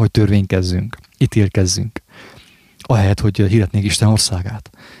volna, hogy törvénykezzünk, ítélkezzünk. Ahelyett, hogy hirdetnék Isten országát.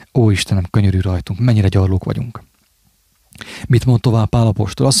 Ó Istenem, könyörű rajtunk, mennyire gyarlók vagyunk. Mit mond tovább Pál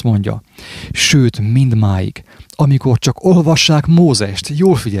apostol? Azt mondja, sőt, mindmáig, amikor csak olvassák Mózest,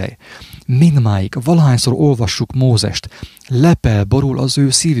 jól figyelj, mindmáig, valahányszor olvassuk Mózest, lepel borul az ő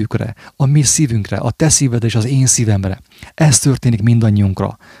szívükre, a mi szívünkre, a te szíved és az én szívemre. Ez történik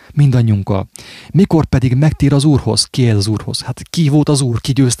mindannyiunkkal. Mikor pedig megtér az Úrhoz? Ki ez az Úrhoz? Hát ki volt az Úr?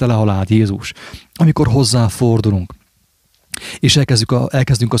 Ki győzte le halált? Jézus. Amikor hozzá fordulunk. és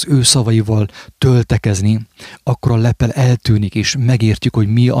elkezdünk az ő szavaival töltekezni, akkor a lepel eltűnik, és megértjük, hogy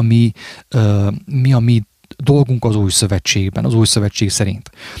mi a mi dolgunk az új szövetségben, az új szövetség szerint.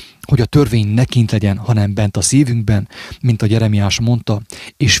 Hogy a törvény ne kint legyen, hanem bent a szívünkben, mint a Jeremiás mondta,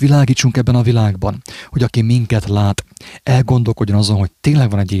 és világítsunk ebben a világban, hogy aki minket lát, elgondolkodjon azon, hogy tényleg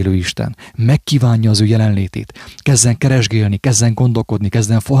van egy élő Isten, megkívánja az ő jelenlétét, kezden keresgélni, kezden gondolkodni,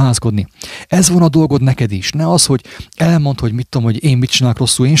 kezden fohászkodni. Ez van a dolgod neked is, ne az, hogy elmondd, hogy mit tudom, hogy én mit csinálok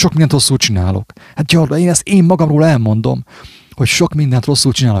rosszul, én sok mindent rosszul csinálok. Hát gyarla, én magamról elmondom, hogy sok mindent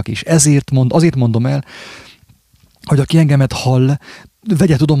rosszul csinálok is. Azért mondom el, hogy aki engemet hall,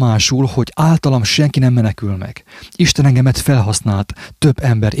 vegye tudomásul, hogy általam senki nem menekül meg. Isten engemet felhasznált több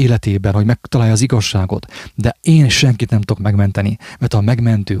ember életében, hogy megtalálja az igazságot, de én senkit nem tudok megmenteni, mert a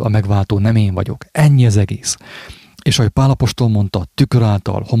megmentő, a megváltó nem én vagyok. Ennyi az egész. És ahogy Pál apostol mondta, tükör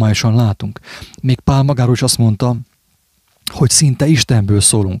által homályosan látunk. Még Pál magáról is azt mondta, hogy szinte Istenből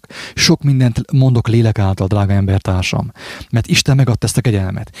szólunk. Sok mindent mondok lélek által, drága embertársam, mert Isten megadta ezt a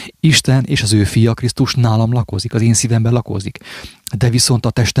kegyelmet. Isten és az ő fia Krisztus nálam lakozik, az én szívemben lakozik. De viszont a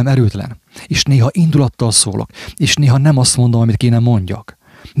testem erőtlen, és néha indulattal szólok, és néha nem azt mondom, amit kéne mondjak.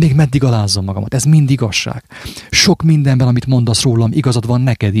 Még meddig alázzam magamat? Ez mind igazság. Sok mindenben, amit mondasz rólam, igazad van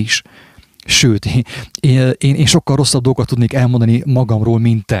neked is. Sőt, én sokkal rosszabb dolgokat tudnék elmondani magamról,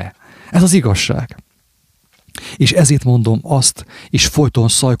 mint te. Ez az igazság. És ezért mondom azt, és folyton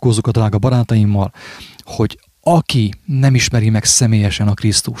szajkózzuk a drága barátaimmal, hogy aki nem ismeri meg személyesen a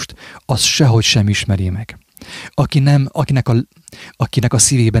Krisztust, az sehogy sem ismeri meg. Akinek a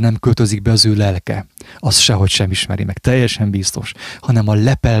szívébe nem költözik be az ő lelke, az sehogy sem ismeri meg, teljesen biztos, hanem a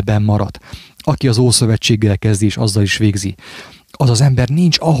lepelben marad. Aki az Ószövetséggel kezdi, és azzal is végzi, az az ember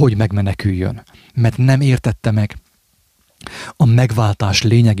nincs, ahogy megmeneküljön, mert nem értette meg a megváltás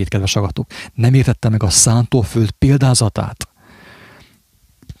lényegét, kedves hallgatók. Nem értette meg a szántóföld példázatát.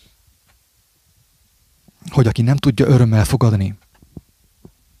 Hogy aki nem tudja örömmel fogadni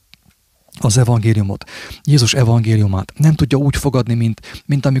az evangéliumot, Jézus evangéliumát, nem tudja úgy fogadni,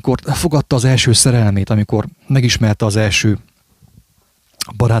 mint amikor fogadta az első szerelmét, amikor megismerte az első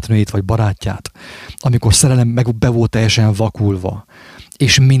barátnőjét vagy barátját, amikor szerelem meg be volt teljesen vakulva,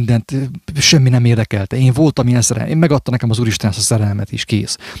 és mindent, semmi nem érdekelte. Én voltam ilyen szerelem, én megadta nekem az Úristen ezt a szerelmet is,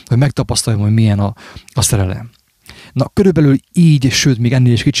 kész, hogy megtapasztaljam, hogy milyen a szerelem. Na, körülbelül így, sőt, még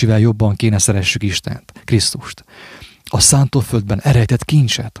ennél is kicsivel jobban kéne szeressük Istent, Krisztust. A szántóföldben elrejtett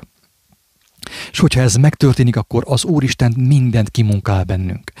kincset. És hogyha ez megtörténik, akkor az Úristen mindent kimunkál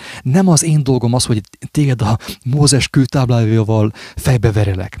bennünk. Nem az én dolgom az, hogy téged a Mózes kőtáblájával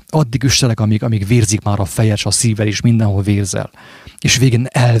fejbeverelek. Addig üsselek, amíg vérzik már a fejed, a szíved is mindenhol vérzel. És végén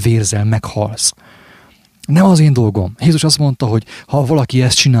elvérzel, meghalsz. Nem az én dolgom. Jézus azt mondta, hogy ha valaki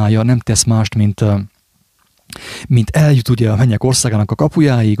ezt csinálja, nem tesz mást, mint eljut ugye a mennyek országának a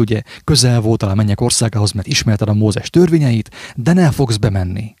kapujáig, ugye közel voltál a mennyek országához, mert ismerted a Mózes törvényeit, de nem fogsz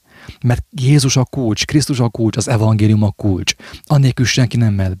bemenni. Mert Jézus a kulcs, Krisztus a kulcs, az evangélium a kulcs. Annélkül senki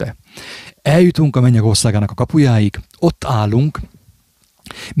nem mehet be. Eljutunk a mennyek országának a kapujáig, ott állunk,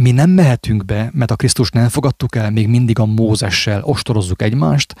 mi nem mehetünk be, mert a Krisztust nem fogadtuk el, még mindig a Mózessel ostorozzuk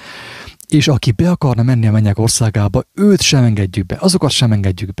egymást, és aki be akarna menni a mennyek országába, őt sem engedjük be, azokat sem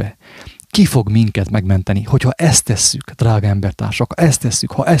engedjük be. Ki fog minket megmenteni, hogyha ezt tesszük, drága embertársak, ha ezt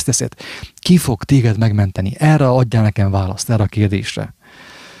tesszük, ha ezt teszed, ki fog téged megmenteni? Erre adjál nekem választ, erre a kérdésre.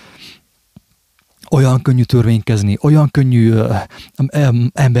 Olyan könnyű törvénykezni, olyan könnyű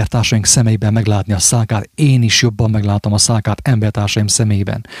embertársaink szemeiben meglátni a szálkát. Én is jobban meglátom a szálkát embertársaim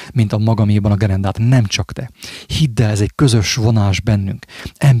szemeiben, mint a magaméban a gerendát. Nem csak te. Hidd el, ez egy közös vonás bennünk.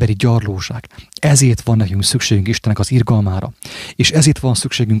 Emberi gyarlóság. Ezért van nekünk szükségünk Istennek az irgalmára. És ezért van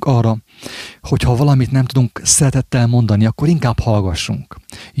szükségünk arra, hogy ha valamit nem tudunk szeretettel mondani, akkor inkább hallgassunk.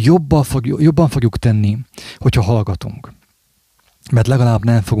 Jobban fogjuk tenni, hogyha hallgatunk. Mert legalább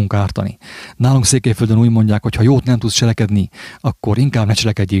nem fogunk ártani. Nálunk Székelyföldön úgy mondják, hogy ha jót nem tudsz cselekedni, akkor inkább ne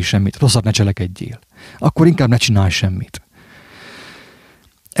cselekedjél semmit, rosszat ne cselekedjél. Akkor inkább ne csinálj semmit.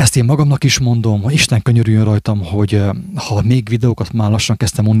 Ezt én magamnak is mondom, hogy Isten könyörüljön rajtam, hogy ha még videókat, már lassan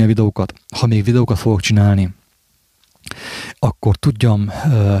kezdtem unni a videókat, ha még videókat fogok csinálni, akkor tudjam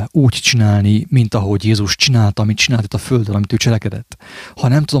úgy csinálni, mint ahogy Jézus csinálta, amit csinált itt a földön, amit ő cselekedett. Ha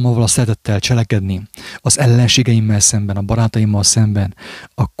nem tudom avval a szeretettel cselekedni, az ellenségeimmel szemben, a barátaimmal szemben,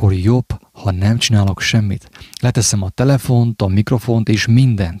 akkor jobb, ha nem csinálok semmit. Leteszem a telefont, a mikrofont és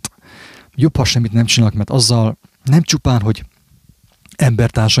mindent. Jobb, ha semmit nem csinálok, mert azzal nem csupán, hogy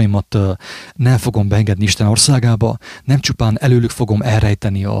embertársaimat nem fogom beengedni Isten országába, nem csupán előlük fogom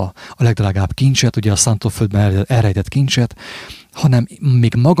elrejteni a legdrágább kincset, ugye a szántóföldben elrejtett kincset, hanem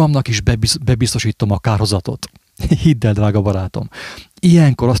még magamnak is bebiztosítom a kárhozatot. Hidd el, drága barátom.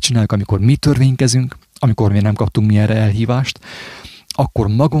 Ilyenkor azt csináljuk, amikor mi törvénykezünk, amikor mi nem kaptunk mi erre elhívást, akkor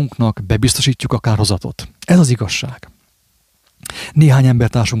magunknak bebiztosítjuk a kárhozatot. Ez az igazság. Néhány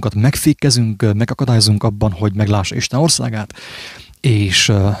embertársunkat megfékezünk, megakadályozunk abban, hogy meglássa Isten országát,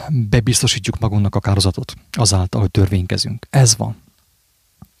 és bebiztosítjuk magunknak a kárhozatot azáltal, hogy törvénykezünk. Ez van.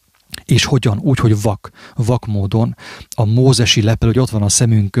 És hogyan? Úgy, hogy vak módon a mózesi lepel, hogy ott van a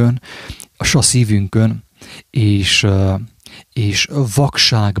szemünkön, a szívünkön, és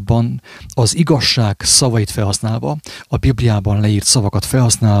vakságban az igazság szavait felhasználva, a Bibliában leírt szavakat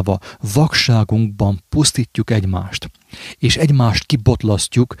felhasználva, vakságunkban pusztítjuk egymást. És egymást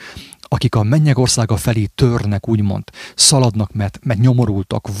kibotlasztjuk, akik a mennyegországa felé törnek, úgymond, szaladnak, mert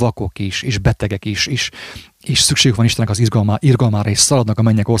nyomorultak, vakok is, és betegek is, és szükségük van Istennek az irgalmára, és szaladnak a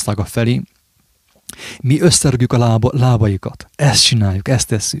mennyek országa felé. Mi összerögjük a lábaikat. Ezt csináljuk, ezt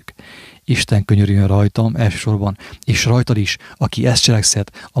tesszük. Isten könyörüljön rajtam elsősorban, és rajtad is, aki ezt cselekszed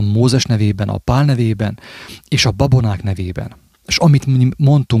a Mózes nevében, a Pál nevében, és a babonák nevében. És amit mi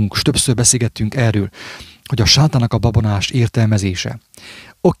mondtunk, és többször beszélgettünk erről, hogy a sátának a babonás értelmezése.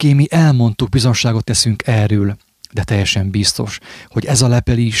 Oké, mi elmondtuk, bizonságot teszünk erről, de teljesen biztos, hogy ez a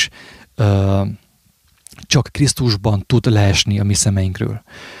lepel is csak Krisztusban tud leesni a mi szemeinkről.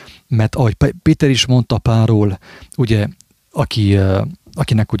 Mert ahogy Péter is mondta Pálról, ugye,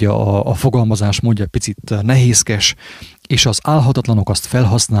 akinek ugye a fogalmazás mondja picit nehézkes, és az álhatatlanok azt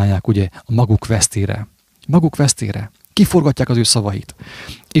felhasználják ugye a maguk vesztére. Maguk vesztére. Kiforgatják az ő szavait.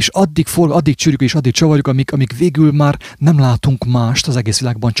 És addig csürjük és addig csavarjuk, amíg végül már nem látunk mást az egész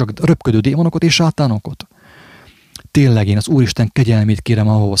világban, csak röpködő démonokat és sátánokat. Tényleg én az Úristen kegyelmét kérem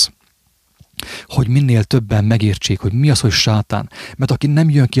ahhoz, hogy minél többen megértsék, hogy mi az, hogy sátán. Mert aki nem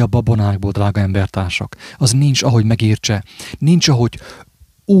jön ki a babonákból, drága embertársak, az nincs, ahogy megértse, nincs, ahogy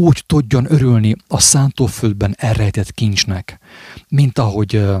úgy tudjon örülni a szántóföldben elrejtett kincsnek, mint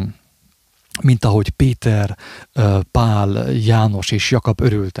ahogy Péter, Pál, János és Jakab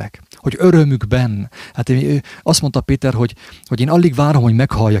örültek. Hogy örömükben, hát azt mondta Péter, hogy én alig várom, hogy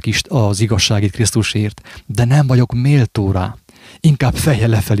meghalljak is az igazságét Krisztusért, de nem vagyok méltó rá. Inkább fejjel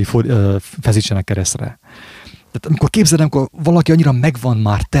lefelé feszítsenek keresztre. Tehát amikor képzelem, amikor valaki annyira megvan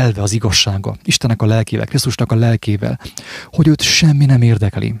már telve az igazsága, Istennek a lelkével, Krisztusnak a lelkével, hogy őt semmi nem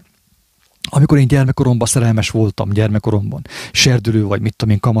érdekli. Amikor én gyermekkoromban szerelmes voltam, serdülő vagy mit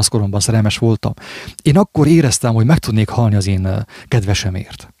tudom én, kamaszkoromban szerelmes voltam, én akkor éreztem, hogy meg tudnék halni az én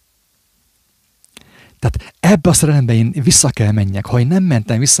kedvesemért. Tehát ebbe a szerelembe én vissza kell menjek. Ha én nem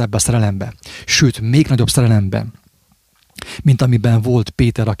mentem vissza ebbe a szerelembe, sőt, még nagyobb szerelemben, mint amiben volt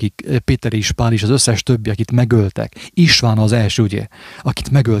Péter és Pál és az összes többi, akit megöltek. István az első, ugye, akit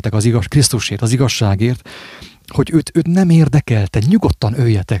megöltek az Krisztusért, az igazságért, hogy őt nem érdekelte, nyugodtan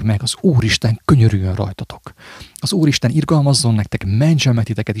öljetek meg, az Úristen könyörüljön rajtatok. Az Úristen irgalmazzon nektek, mentsen meg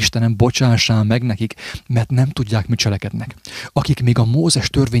titeket, Istenem, bocsássál meg nekik, mert nem tudják, mit cselekednek. Akik még a Mózes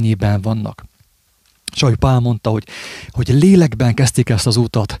törvényében vannak. És ahogy Pál mondta, hogy lélekben kezdték ezt az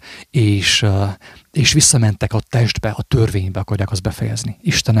utat, és visszamentek a testbe, a törvénybe akarják azt befejezni.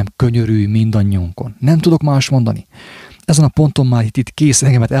 Istenem, könyörülj mindannyiunkon. Nem tudok más mondani. Ezen a ponton már itt kész,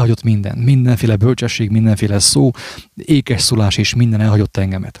 engemet elhagyott minden. Mindenféle bölcsesség, mindenféle szó, ékes szólás és minden elhagyott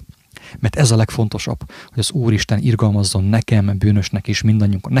engemet. Mert ez a legfontosabb, hogy az Úristen irgalmazzon nekem, bűnösnek és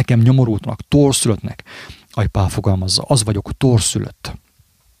mindannyiunkon. Nekem nyomorultnak, torszülöttnek, ahogy Pál fogalmazza. Az vagyok torszülött.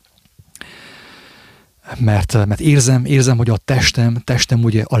 Mert érzem, hogy a testem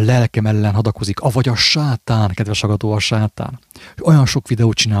ugye a lelkem ellen hadakozik, avagy a sátán, kedves hallgató, a sátán. Olyan sok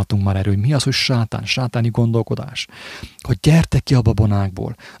videót csináltunk már erről, hogy mi az, hogy sátáni gondolkodás. Hogy gyertek ki a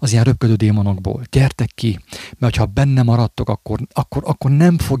babonákból, az ilyen röpködő démonokból, gyertek ki, mert ha benne maradtok, akkor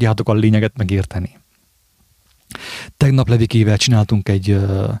nem fogjátok a lényeget megérteni. Tegnap Levikével csináltunk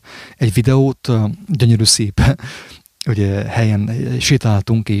egy videót, gyönyörű szép, ugye helyen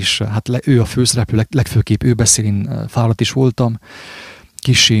sétáltunk, és hát ő a főszereplő, legfőképp ő beszél, én fáradt is voltam,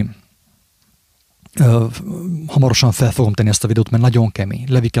 kicsi. Hamarosan fel fogom tenni ezt a videót, mert nagyon kemény.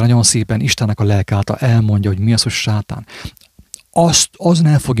 Levike nagyon szépen Istennek a lelke által elmondja, hogy mi az, hogy sátán. Az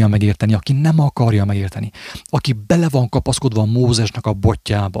nem fogja megérteni, aki nem akarja megérteni. Aki bele van kapaszkodva a Mózesnek a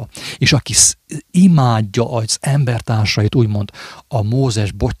botjába, és aki imádja az embertársait, úgymond a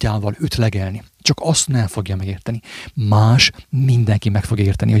Mózes botjával ütlegelni. Csak azt nem fogja megérteni. Más mindenki meg fog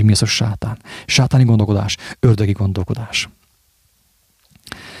érteni, hogy mi az a sátán. Sátáni gondolkodás, ördögi gondolkodás.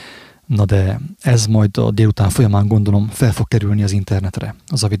 Na de ez majd a délután folyamán gondolom fel fog kerülni az internetre,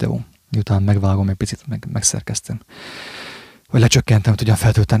 az a videó. Miután megvágom, egy picit megszerkeztem. Vagy lecsökkentem, hogy tudjam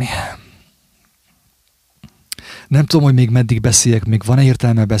feltölteni. Nem tudom, hogy még meddig beszéljek, még van-e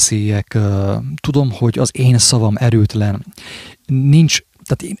értelme beszéljek. Tudom, hogy az én szavam erőtlen. Nincs,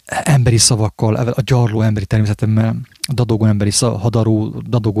 tehát én emberi szavakkal, a gyarló emberi természetemmel,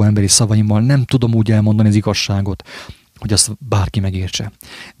 dadogó emberi szavaimmal nem tudom úgy elmondani az igazságot, hogy azt bárki megértse.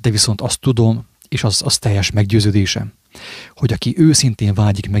 De viszont azt tudom, és az teljes meggyőződésem, hogy aki őszintén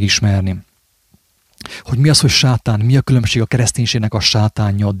vágyik megismerni, hogy mi az, hogy sátán, mi a különbség a kereszténységnek a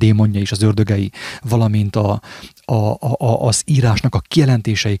sátánja, a démonja és az ördögei, valamint az írásnak a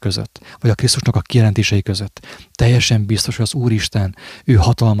kijelentései között, vagy a Krisztusnak a kijelentései között. Teljesen biztos, hogy az Úristen, ő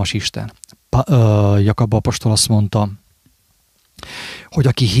hatalmas Isten. Jakab apostol azt mondta, hogy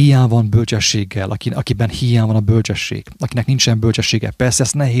aki hiány van bölcsességgel, akiben hiány van a bölcsesség, akinek nincsen bölcsessége, persze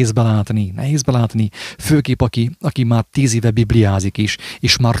ezt nehéz belátni, főképp aki már 10 éve bibliázik is,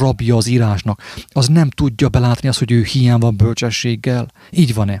 és már rabja az írásnak, az nem tudja belátni azt, hogy ő hiány van bölcsességgel.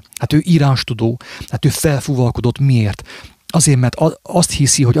 Így van-e? Hát ő írástudó, hát ő felfúvalkodott. Miért? Azért, mert azt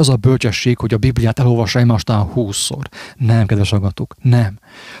hiszi, hogy az a bölcsesség, hogy a Bibliát elolvassa egymástán 20-szor. Nem, kedves hallgatók, nem.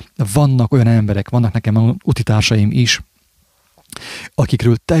 Vannak olyan emberek, vannak nekem utitársaim is,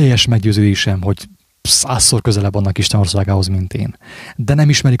 akikről teljes meggyőződésem, hogy 100-szor közelebb vannak Isten országához, mint én. De nem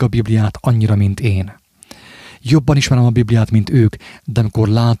ismerik a Bibliát annyira, mint én. Jobban ismerem a Bibliát, mint ők, de amikor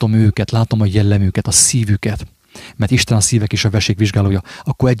látom őket, látom a jellemüket, a szívüket, mert Isten a szívek és a vesék vizsgálója,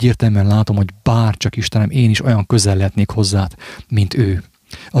 akkor egyértelműen látom, hogy bárcsak Istenem, én is olyan közel lehetnék hozzád, mint ő.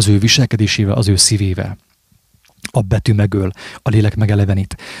 Az ő viselkedésével, az ő szívével. A betű megöl, a lélek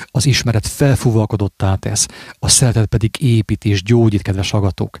megelevenít, az ismeret felfúvalkodottá tesz, a szeretet pedig épít és gyógyít, kedves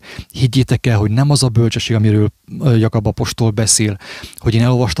hallgatók. Higgyétek el, hogy nem az a bölcsesség, amiről Jakab apostol beszél, hogy én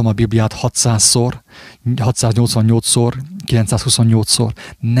elolvastam a Bibliát 600-szor, 688-szor, 928-szor.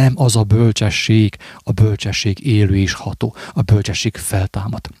 Nem az a bölcsesség élő és ható, a bölcsesség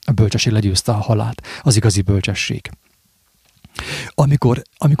feltámad, a bölcsesség legyőzte a halált, az igazi bölcsesség.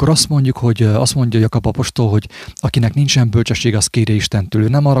 Amikor azt mondjuk, hogy azt mondja Jakab apostol, hogy akinek nincsen bölcsesség, az kérje Istentől. Ő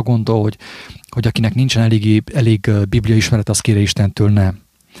nem arra gondol, hogy akinek nincsen elég Biblia ismeret, az kérje Istentől, nem.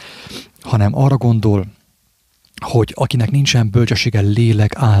 Hanem arra gondol, hogy akinek nincsen bölcsessége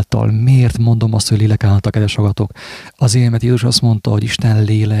lélek által. Miért mondom azt, hogy lélek által, kedves hallgatók? Azért, mert Jézus azt mondta, hogy Isten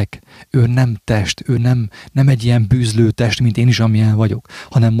lélek, ő nem test, ő nem egy ilyen bűzlő test, mint én is, amilyen vagyok,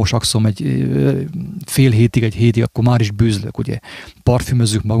 hanem mosakszom egy fél hétig, egy hétig, akkor már is bűzlök, ugye?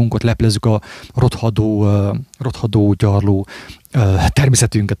 Parfümözzük magunkat, leplezzük a rothadó, gyarló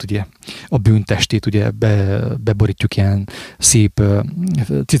természetünket, ugye? A bűntestét, ugye? Beborítjuk ilyen szép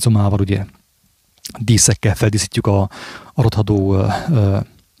cicomával, ugye? Díszekkel feldíszítjük a rothadó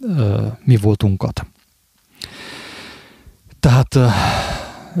mi voltunkat. Tehát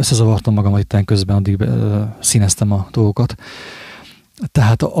összezavartam magam itt közben, addig színeztem a dolgokat.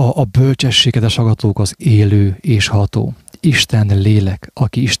 Tehát a bölcsesség, kedves hallgatók, az élő és ható. Isten lélek,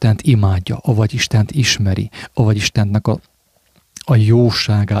 aki Istent imádja, avagy Istent ismeri, avagy Istennek a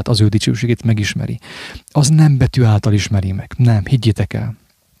jóságát, az ő dicsőségét megismeri. Az nem betű által ismeri meg. Nem, higgyétek el.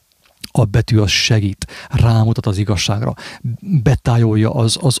 A betű az segít, rámutat az igazságra, betájolja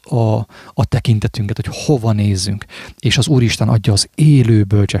a tekintetünket, hogy hova nézzünk, és az Úristen adja az élő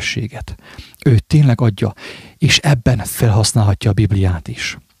bölcsességet. Ő tényleg adja, és ebben felhasználhatja a Bibliát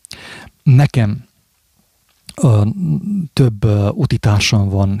is. Nekem több utitársam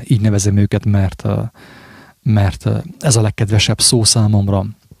van, így nevezem őket, mert ez a legkedvesebb szó számomra.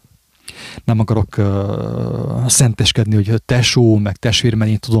 Nem akarok szenteskedni, hogy tesó, meg testvér,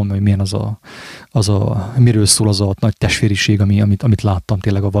 mert én tudom, hogy milyen miről szól az a nagy testvériség, amit láttam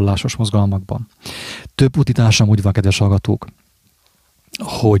tényleg a vallásos mozgalmakban. Több utitársam úgy van, kedves hallgatók,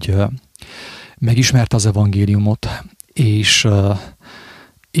 hogy megismerte az evangéliumot, és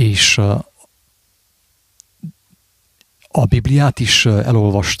a Bibliát is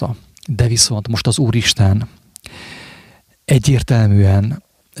elolvasta, de viszont most az Úristen egyértelműen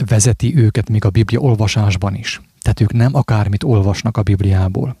vezeti őket még a Biblia olvasásban is. Tehát ők nem akármit olvasnak a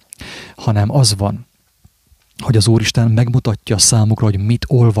Bibliából, hanem az van, hogy az Úristen megmutatja számukra, hogy mit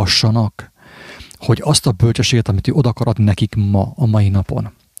olvassanak, hogy azt a bölcsességet, amit ő oda akar adni nekik a mai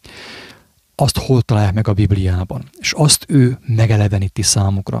napon, azt hol találják meg a Bibliában, és azt ő megeleveníti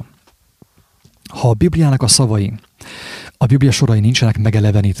számukra. Ha a Bibliának a szavai, a Biblia sorai nincsenek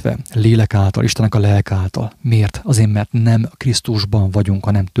megelevenítve lélek által, Istennek a lelk által. Miért? Azért, mert nem Krisztusban vagyunk,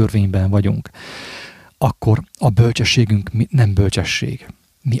 hanem törvényben vagyunk. Akkor a bölcsességünk nem bölcsesség.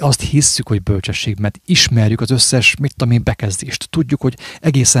 Mi azt hisszük, hogy bölcsesség, mert ismerjük az összes, bekezdést. Tudjuk, hogy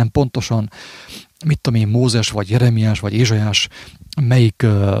egészen pontosan, Mózes, vagy Jeremiás, vagy Ézsaiás melyik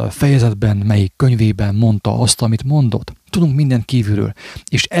fejezetben, melyik könyvében mondta azt, amit mondott. Tudunk mindent kívülről.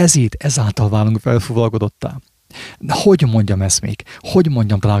 És ezáltal válunk felfúvalkodottá. Hogy mondjam ezt még? Hogy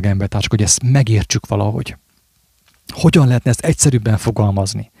mondjam, drága embertársak, hogy ezt megértsük valahogy? Hogyan lehetne ezt egyszerűbben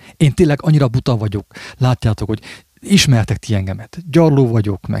fogalmazni? Én tényleg annyira buta vagyok, látjátok, hogy ismertek ti engemet. Gyarló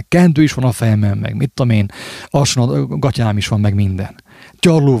vagyok, meg kendő is van a fejemben, meg mit tudom én, alsóan a gatyám is van, meg minden.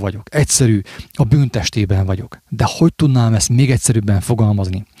 Gyarló vagyok, egyszerű, a bűntestében vagyok. De hogy tudnám ezt még egyszerűbben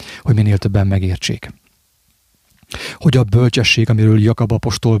fogalmazni, hogy minél többen megértsék? Hogy a bölcsesség, amiről Jakab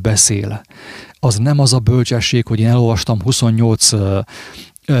apostol beszél, az nem az a bölcsesség, hogy én elolvastam 28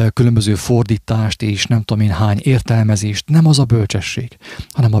 különböző fordítást, és nem tudom én hány értelmezést, nem az a bölcsesség,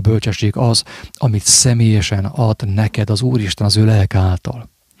 hanem a bölcsesség az, amit személyesen ad neked az Úristen az ő lelke által.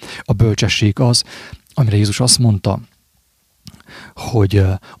 A bölcsesség az, amire Jézus azt mondta, hogy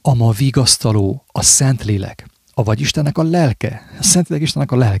ama vigasztaló, a Szentlélek, avagy Istennek a lelke, a Szentlélek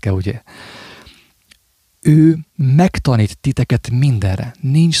Istennek a lelke, ugye? Ő megtanít titeket mindenre.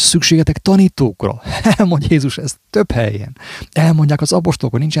 Nincs szükségetek tanítókra. Elmondja Jézus ezt több helyen. Elmondják az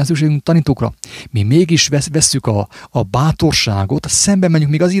apostolok, hogy nincsen szükségünk tanítókra. Mi mégis vesszük a bátorságot, szembe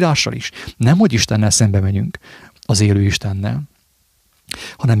megyünk még az írással is. Nem, hogy Istennel szembe megyünk, az élő Istennel,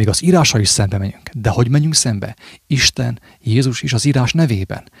 hanem még az írással is szembe megyünk. De hogy menjünk szembe? Isten, Jézus is az írás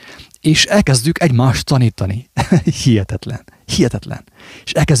nevében. És elkezdjük egymást tanítani. Hihetetlen. Hihetetlen.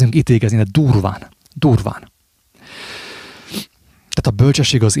 És elkezdünk ítélkezni, de durván. Tehát a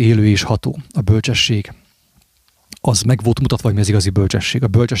bölcsesség az élő és ható. A bölcsesség az meg volt mutatva, hogy mi az igazi bölcsesség. A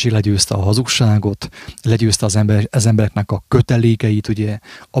bölcsesség legyőzte a hazugságot, legyőzte az embereknek a kötelékeit, ugye,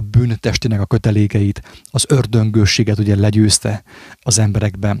 a bűntestének a kötelékeit, az ördöngősséget ugye legyőzte az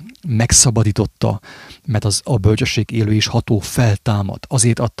emberekben, megszabadította, mert a bölcsesség élő és ható feltámad.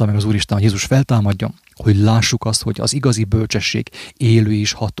 Azért adta meg az Úristen, hogy Jézus feltámadjon, hogy lássuk azt, hogy az igazi bölcsesség élő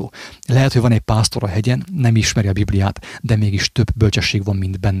és ható. Lehet, hogy van egy pásztor a hegyen, nem ismeri a Bibliát, de mégis több bölcsesség van,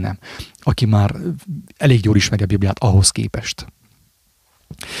 mint bennem, aki már elég jól ismeri a Bibliát ahhoz képest.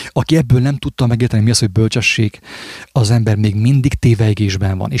 Aki ebből nem tudta megérteni, mi az, hogy bölcsesség, az ember még mindig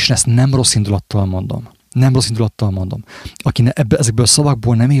tévejgésben van, és ezt nem rossz indulattal mondom. Nem rossz indulattal mondom. Aki ezekből a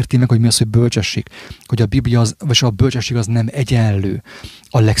szavakból nem érti meg, hogy mi az, hogy bölcsesség, hogy a Biblia vagy a bölcsesség az nem egyenlő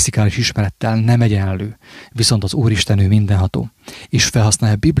a lexikális ismerettel, nem egyenlő. Viszont az Úristen ő mindenható, és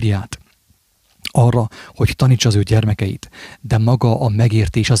felhasználja a Bibliát arra, hogy tanítsa az ő gyermekeit, de maga a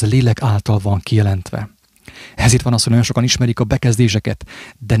megértés az a lélek által van kijelentve. Ezért van az, hogy nagyon sokan ismerik a bekezdéseket,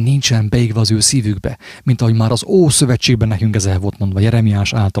 de nincsen beégve az ő szívükbe, mint ahogy már az Ószövetségben nekünk ez el volt mondva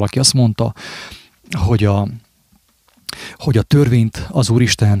Jeremiás által, aki azt mondta, hogy a törvényt az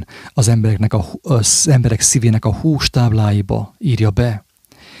Úristen az emberek szívének a hústábláiba írja be,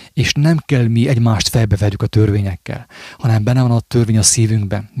 és nem kell mi egymást felbeverjük a törvényekkel, hanem benne van a törvény a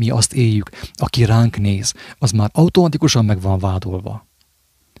szívünkben, mi azt éljük, aki ránk néz, az már automatikusan meg van vádolva.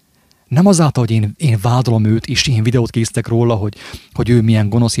 Nem azáltal, hogy én vádolom őt, és én videót készítek róla, hogy ő milyen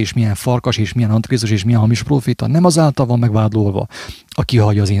gonosz, és milyen farkas, és milyen antikrisztus, és milyen hamis proféta. Nem azáltal van megvádolva, aki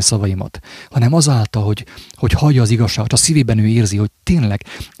hallja az én szavaimat, hanem azáltal, hogy hallja az igazságot, a szívében ő érzi, hogy tényleg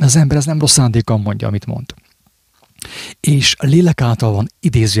az ember ez nem rossz szándékkal mondja, amit mond. És a lélek által van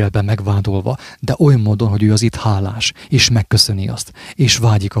idézőjelben megvádolva, de olyan módon, hogy ő az itt hálás, és megköszöni azt, és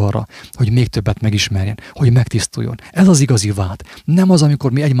vágyik arra, hogy még többet megismerjen, hogy megtisztuljon. Ez az igazi vád. Nem az,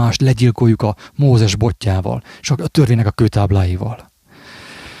 amikor mi egymást legyilkoljuk a Mózes botjával, és a törvénynek a kőtábláival.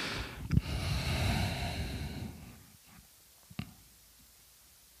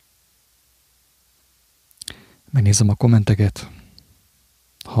 Megnézem a kommenteket,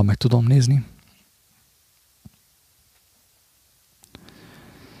 ha meg tudom nézni.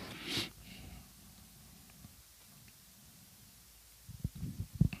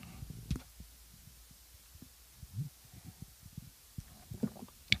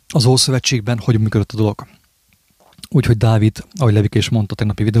 Az Ószövetségben hogy működött a dolog? Úgyhogy Dávid, ahogy Levike is mondta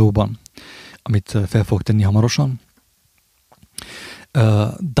tegnapi videóban, amit fel fogok tenni hamarosan,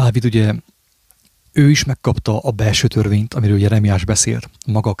 Dávid ugye, ő is megkapta a belső törvényt, amiről Jeremiás beszélt,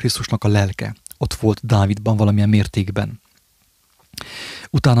 maga a Krisztusnak a lelke. Ott volt Dávidban valamilyen mértékben.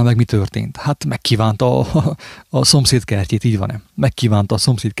 Utána meg mi történt? Hát megkívánta a szomszéd kertjét, így van-e? Megkívánta a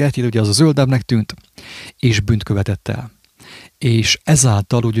szomszéd kertjét, ugye az a zöldebbnek tűnt, és bűnt követett el. És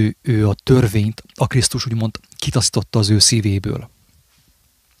ezáltal ugye ő a törvényt, a Krisztus úgymond kitaszította az ő szívéből.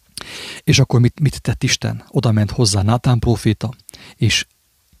 És akkor mit tett Isten? Oda ment hozzá Nátán próféta, és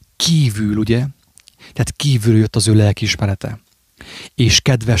kívül, ugye, tehát kívül jött az ő lelkiismerete. És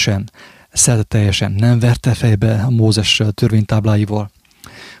kedvesen, szeretetteljesen nem verte fejbe a Mózes törvénytábláival,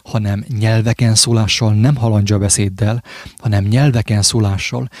 hanem nyelveken szólással, nem halandzsa beszéddel, hanem nyelveken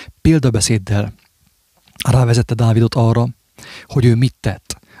szólással, példabeszéddel rávezette Dávidot arra, hogy ő mit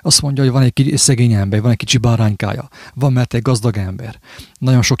tett. Azt mondja, hogy van egy kicsi szegény ember, van egy kicsi báránykája, van mert egy gazdag ember,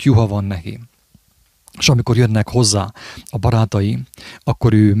 nagyon sok juha van neki. És amikor jönnek hozzá a barátai,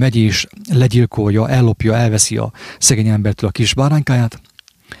 akkor ő megy és legyilkolja, ellopja, elveszi a szegény embertől a kis báránykáját,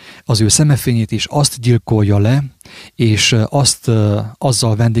 az ő szemefényét is azt gyilkolja le, és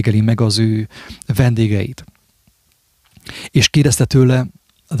azzal vendégeli meg az ő vendégeit. És kérdezte tőle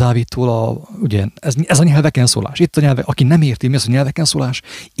Dávidtól, ugye ez a nyelveken szólás. Itt a nyelve, aki nem érti, mi az a nyelveken szólás,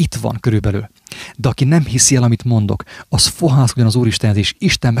 itt van körülbelül. De aki nem hiszi el, amit mondok, az fohászkodjon az Úristenhez, és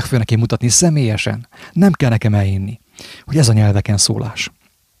Isten meg fogja neki mutatni személyesen. Nem kell nekem elhinni, hogy ez a nyelveken szólás.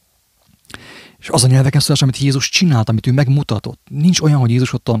 És az a nyelveken szólás, amit Jézus csinált, amit ő megmutatott. Nincs olyan, hogy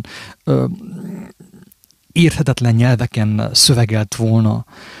Jézus otthon érthetetlen nyelveken szövegelt volna,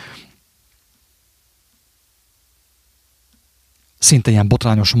 szinte ilyen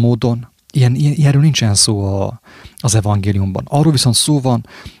botrányos módon. Ilyenről nincsen szó az evangéliumban. Arról viszont szó van,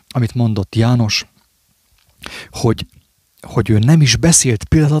 amit mondott János, hogy ő nem is beszélt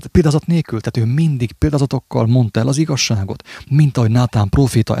példázat nélkül, tehát ő mindig példázatokkal mondta el az igazságot, mint ahogy Nátán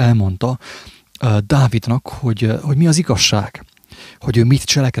próféta elmondta Dávidnak, hogy mi az igazság, hogy ő mit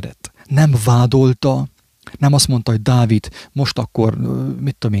cselekedett. Nem vádolta, nem azt mondta, hogy Dávid, most akkor,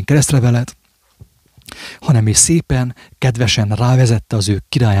 mit tudom én, keresztre veled, hanem is szépen, kedvesen rávezette az ő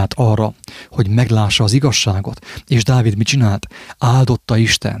királyát arra, hogy meglássa az igazságot. És Dávid mit csinált? Áldotta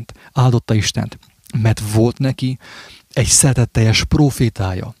Istent, mert volt neki egy szeretetteljes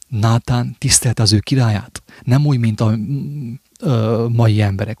prófétája. Nátán tisztelte az ő királyát. Nem úgy, mint a mai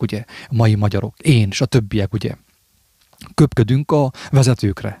emberek, ugye, a mai magyarok, én és a többiek, ugye. Köpködünk a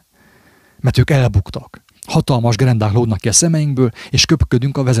vezetőkre, mert ők elbuktak. Hatalmas gerendák lódnak ki a szemeinkből, és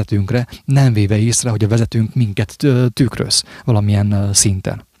köpködünk a vezetőnkre, nem véve észre, hogy a vezetőnk minket tükröz valamilyen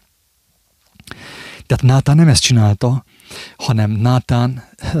szinten. Tehát Nátán nem ezt csinálta, hanem Nátán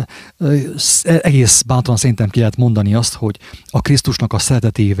egész bátran szerintem ki lehet mondani azt, hogy a Krisztusnak a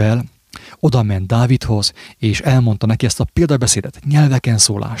szeretetével oda ment Dávidhoz, és elmondta neki ezt a példabeszédet, nyelveken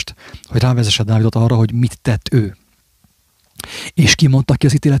szólást, hogy rávezesse Dávidot arra, hogy mit tett ő. És ki mondta ki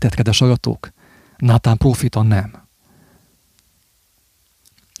az ítéletet, kedves hallgatók? Nátán próféta nem.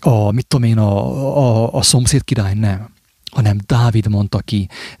 A szomszéd király nem, hanem Dávid mondta ki.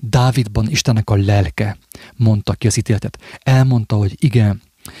 Dávidban Istennek a lelke mondta ki az ítéletet. Elmondta, hogy igen,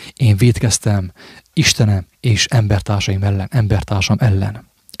 én vétkeztem Istenem és embertársam ellen.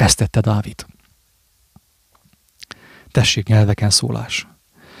 Ezt tette Dávid. Tessék, nyelveken szólás.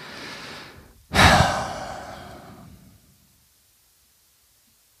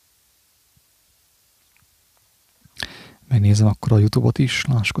 Megnézem akkor a YouTube-ot is,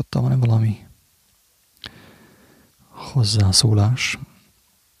 láskodtam, van-e valami hozzászólás.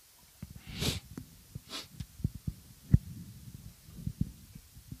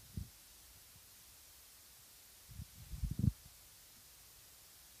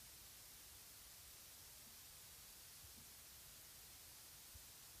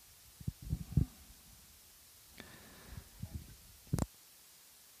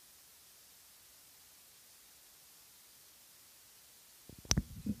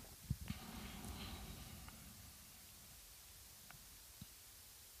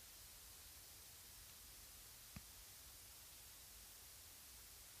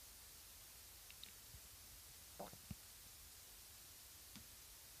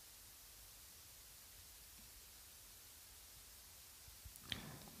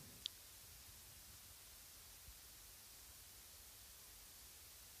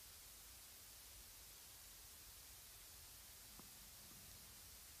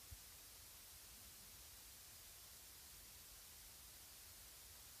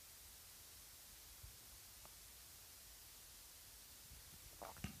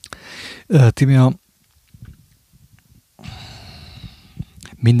 Tímea,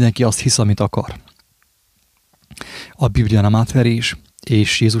 mindenki azt hisz, amit akar. A Biblia nem átverés,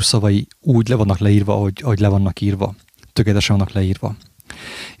 és Jézus szavai úgy le vannak leírva, ahogy le vannak írva. Tökéletesen vannak leírva.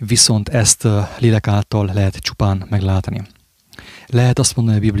 Viszont ezt lélek által lehet csupán meglátni. Lehet azt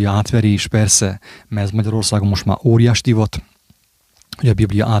mondani, hogy a Biblia átverés, persze, mert ez Magyarországon most már óriás divat, hogy a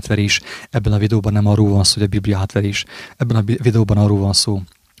Biblia átverés. Ebben a videóban nem arról van szó, hogy a Biblia átverés. Ebben a videóban arról van szó,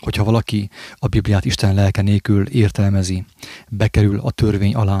 hogyha valaki a Bibliát Isten lelke nélkül értelmezi, bekerül a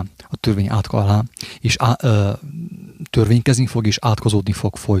törvény alá, a törvény átka alá, és törvénykezni fog, és átkozódni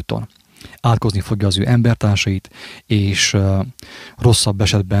fog folyton. Átkozni fogja az ő embertársait, és rosszabb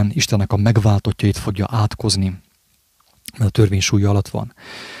esetben Istennek a megváltottjait fogja átkozni, mert a törvény súlya alatt van.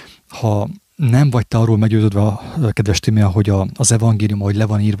 Ha nem vagy te arról meggyőződve, kedves Tímea, hogy az evangélium, ahogy le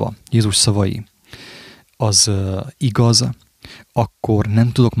van írva, Jézus szavai, az igaz, akkor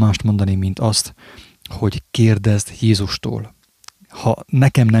nem tudok mást mondani, mint azt, hogy kérdezd Jézustól. Ha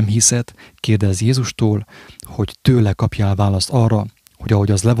nekem nem hiszed, kérdezz Jézustól, hogy tőle kapjál választ arra, hogy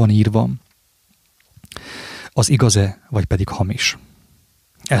ahogy az le van írva, az igaz-e, vagy pedig hamis.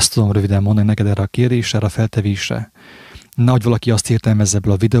 Ezt tudom röviden mondani neked erre a kérdésre, erre a feltevésre. Nehogy valaki azt értelmezze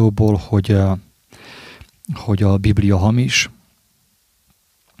ebből a videóból, hogy a Biblia hamis.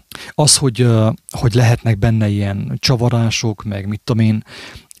 Az, hogy lehetnek benne ilyen csavarások, meg mit tudom én,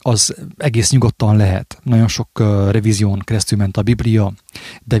 az egész nyugodtan lehet. Nagyon sok revízión keresztül ment a Biblia,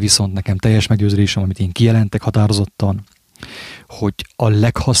 de viszont nekem teljes meggyőződésem, amit én kijelentek határozottan, hogy a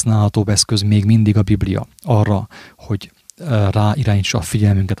leghasználhatóbb eszköz még mindig a Biblia arra, hogy ráirányítsa a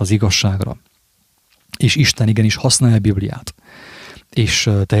figyelmünket az igazságra. És Isten igenis használja a Bibliát. És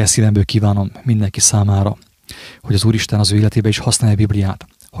teljes szívemből kívánom mindenki számára, hogy az Úristen az ő életébe is használja a Bibliát,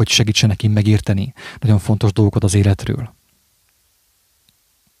 hogy segítsen neki megérteni nagyon fontos dolgokat az életről.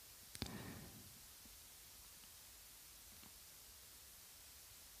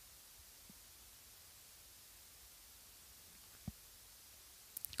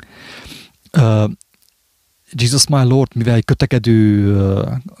 Jesus my Lord, mivel egy kötekedő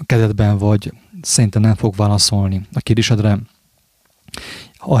kedetben vagy, szerintem nem fog válaszolni a kérdésedre.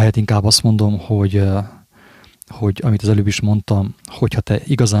 Ahelyett inkább azt mondom, hogy amit az előbb is mondtam, hogyha te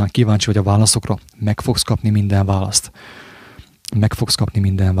igazán kíváncsi vagy a válaszokra, meg fogsz kapni minden választ. Meg fogsz kapni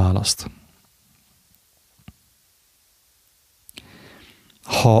minden választ.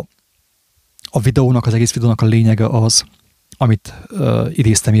 Ha az egész videónak a lényege az, amit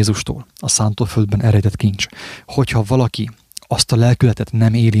idéztem Jézustól, a szántóföldben elrejtett kincs. Hogyha valaki azt a lelkületet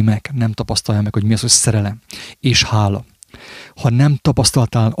nem éli meg, nem tapasztalja meg, hogy mi az, hogy szerelem és hála, ha nem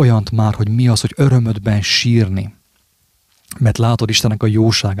tapasztaltál olyant már, hogy mi az, hogy örömödben sírni, mert látod Istennek a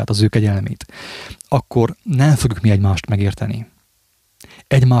jóságát, az ő kegyelmét, akkor nem fogjuk mi egymást megérteni.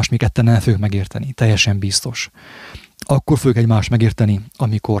 Egymást mi ketten nem fogjuk megérteni, teljesen biztos. Akkor fogjuk egymást megérteni,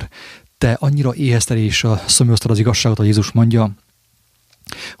 amikor te annyira éhezted és szomjaztad az igazságot, hogy Jézus mondja,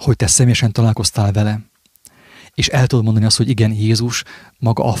 hogy te személyesen találkoztál vele, és el tudod mondani azt, hogy igen, Jézus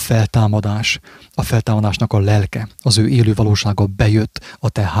maga a feltámadásnak a lelke, az ő élő valósága bejött a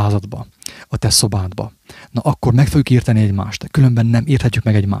te házadba, a te szobádba. Na akkor meg fogjuk érteni egymást, különben nem érthetjük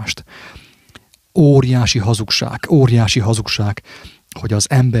meg egymást. Óriási hazugság, hogy az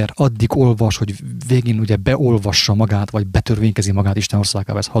ember addig olvas, hogy végén ugye beolvassa magát, vagy betörvénykezi magát Isten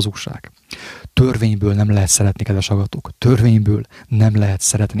országába, ez hazugság. Törvényből nem lehet szeretni, kedves hallgatók. Törvényből nem lehet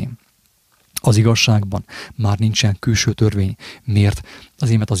szeretni. Az igazságban már nincsen külső törvény. Miért?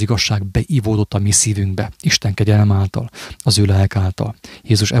 Azért, mert az igazság beivódott a mi szívünkbe. Isten kegyelme által, az ő lelk által,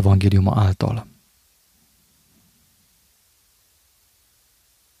 Jézus evangéliuma által.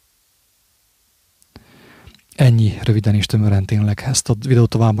 Ennyi röviden és tömören tényleg. Ezt a videót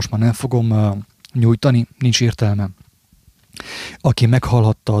tovább most már nem fogom nyújtani, nincs értelme. Aki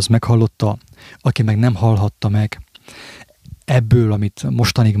meghallhatta, az meghallotta, aki meg nem hallhatta meg, ebből, amit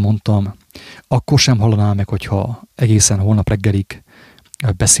mostanig mondtam, akkor sem hallaná meg, hogyha egészen holnap reggelig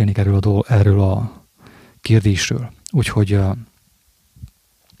beszélnék erről a kérdésről. Úgyhogy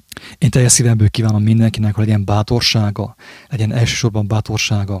én teljes szívemből kívánom mindenkinek, hogy legyen bátorsága, legyen elsősorban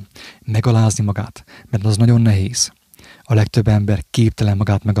bátorsága megalázni magát, mert az nagyon nehéz. A legtöbb ember képtelen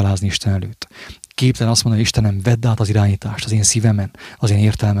magát megalázni Isten előtt. Képtelen azt mondani, hogy Istenem, vedd át az irányítást az én szívemen, az én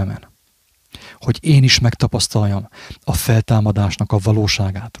értelmemen. Hogy én is megtapasztaljam a feltámadásnak a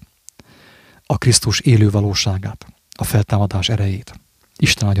valóságát, a Krisztus élő valóságát, a feltámadás erejét.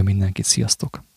 Isten áldja mindenkit, sziasztok!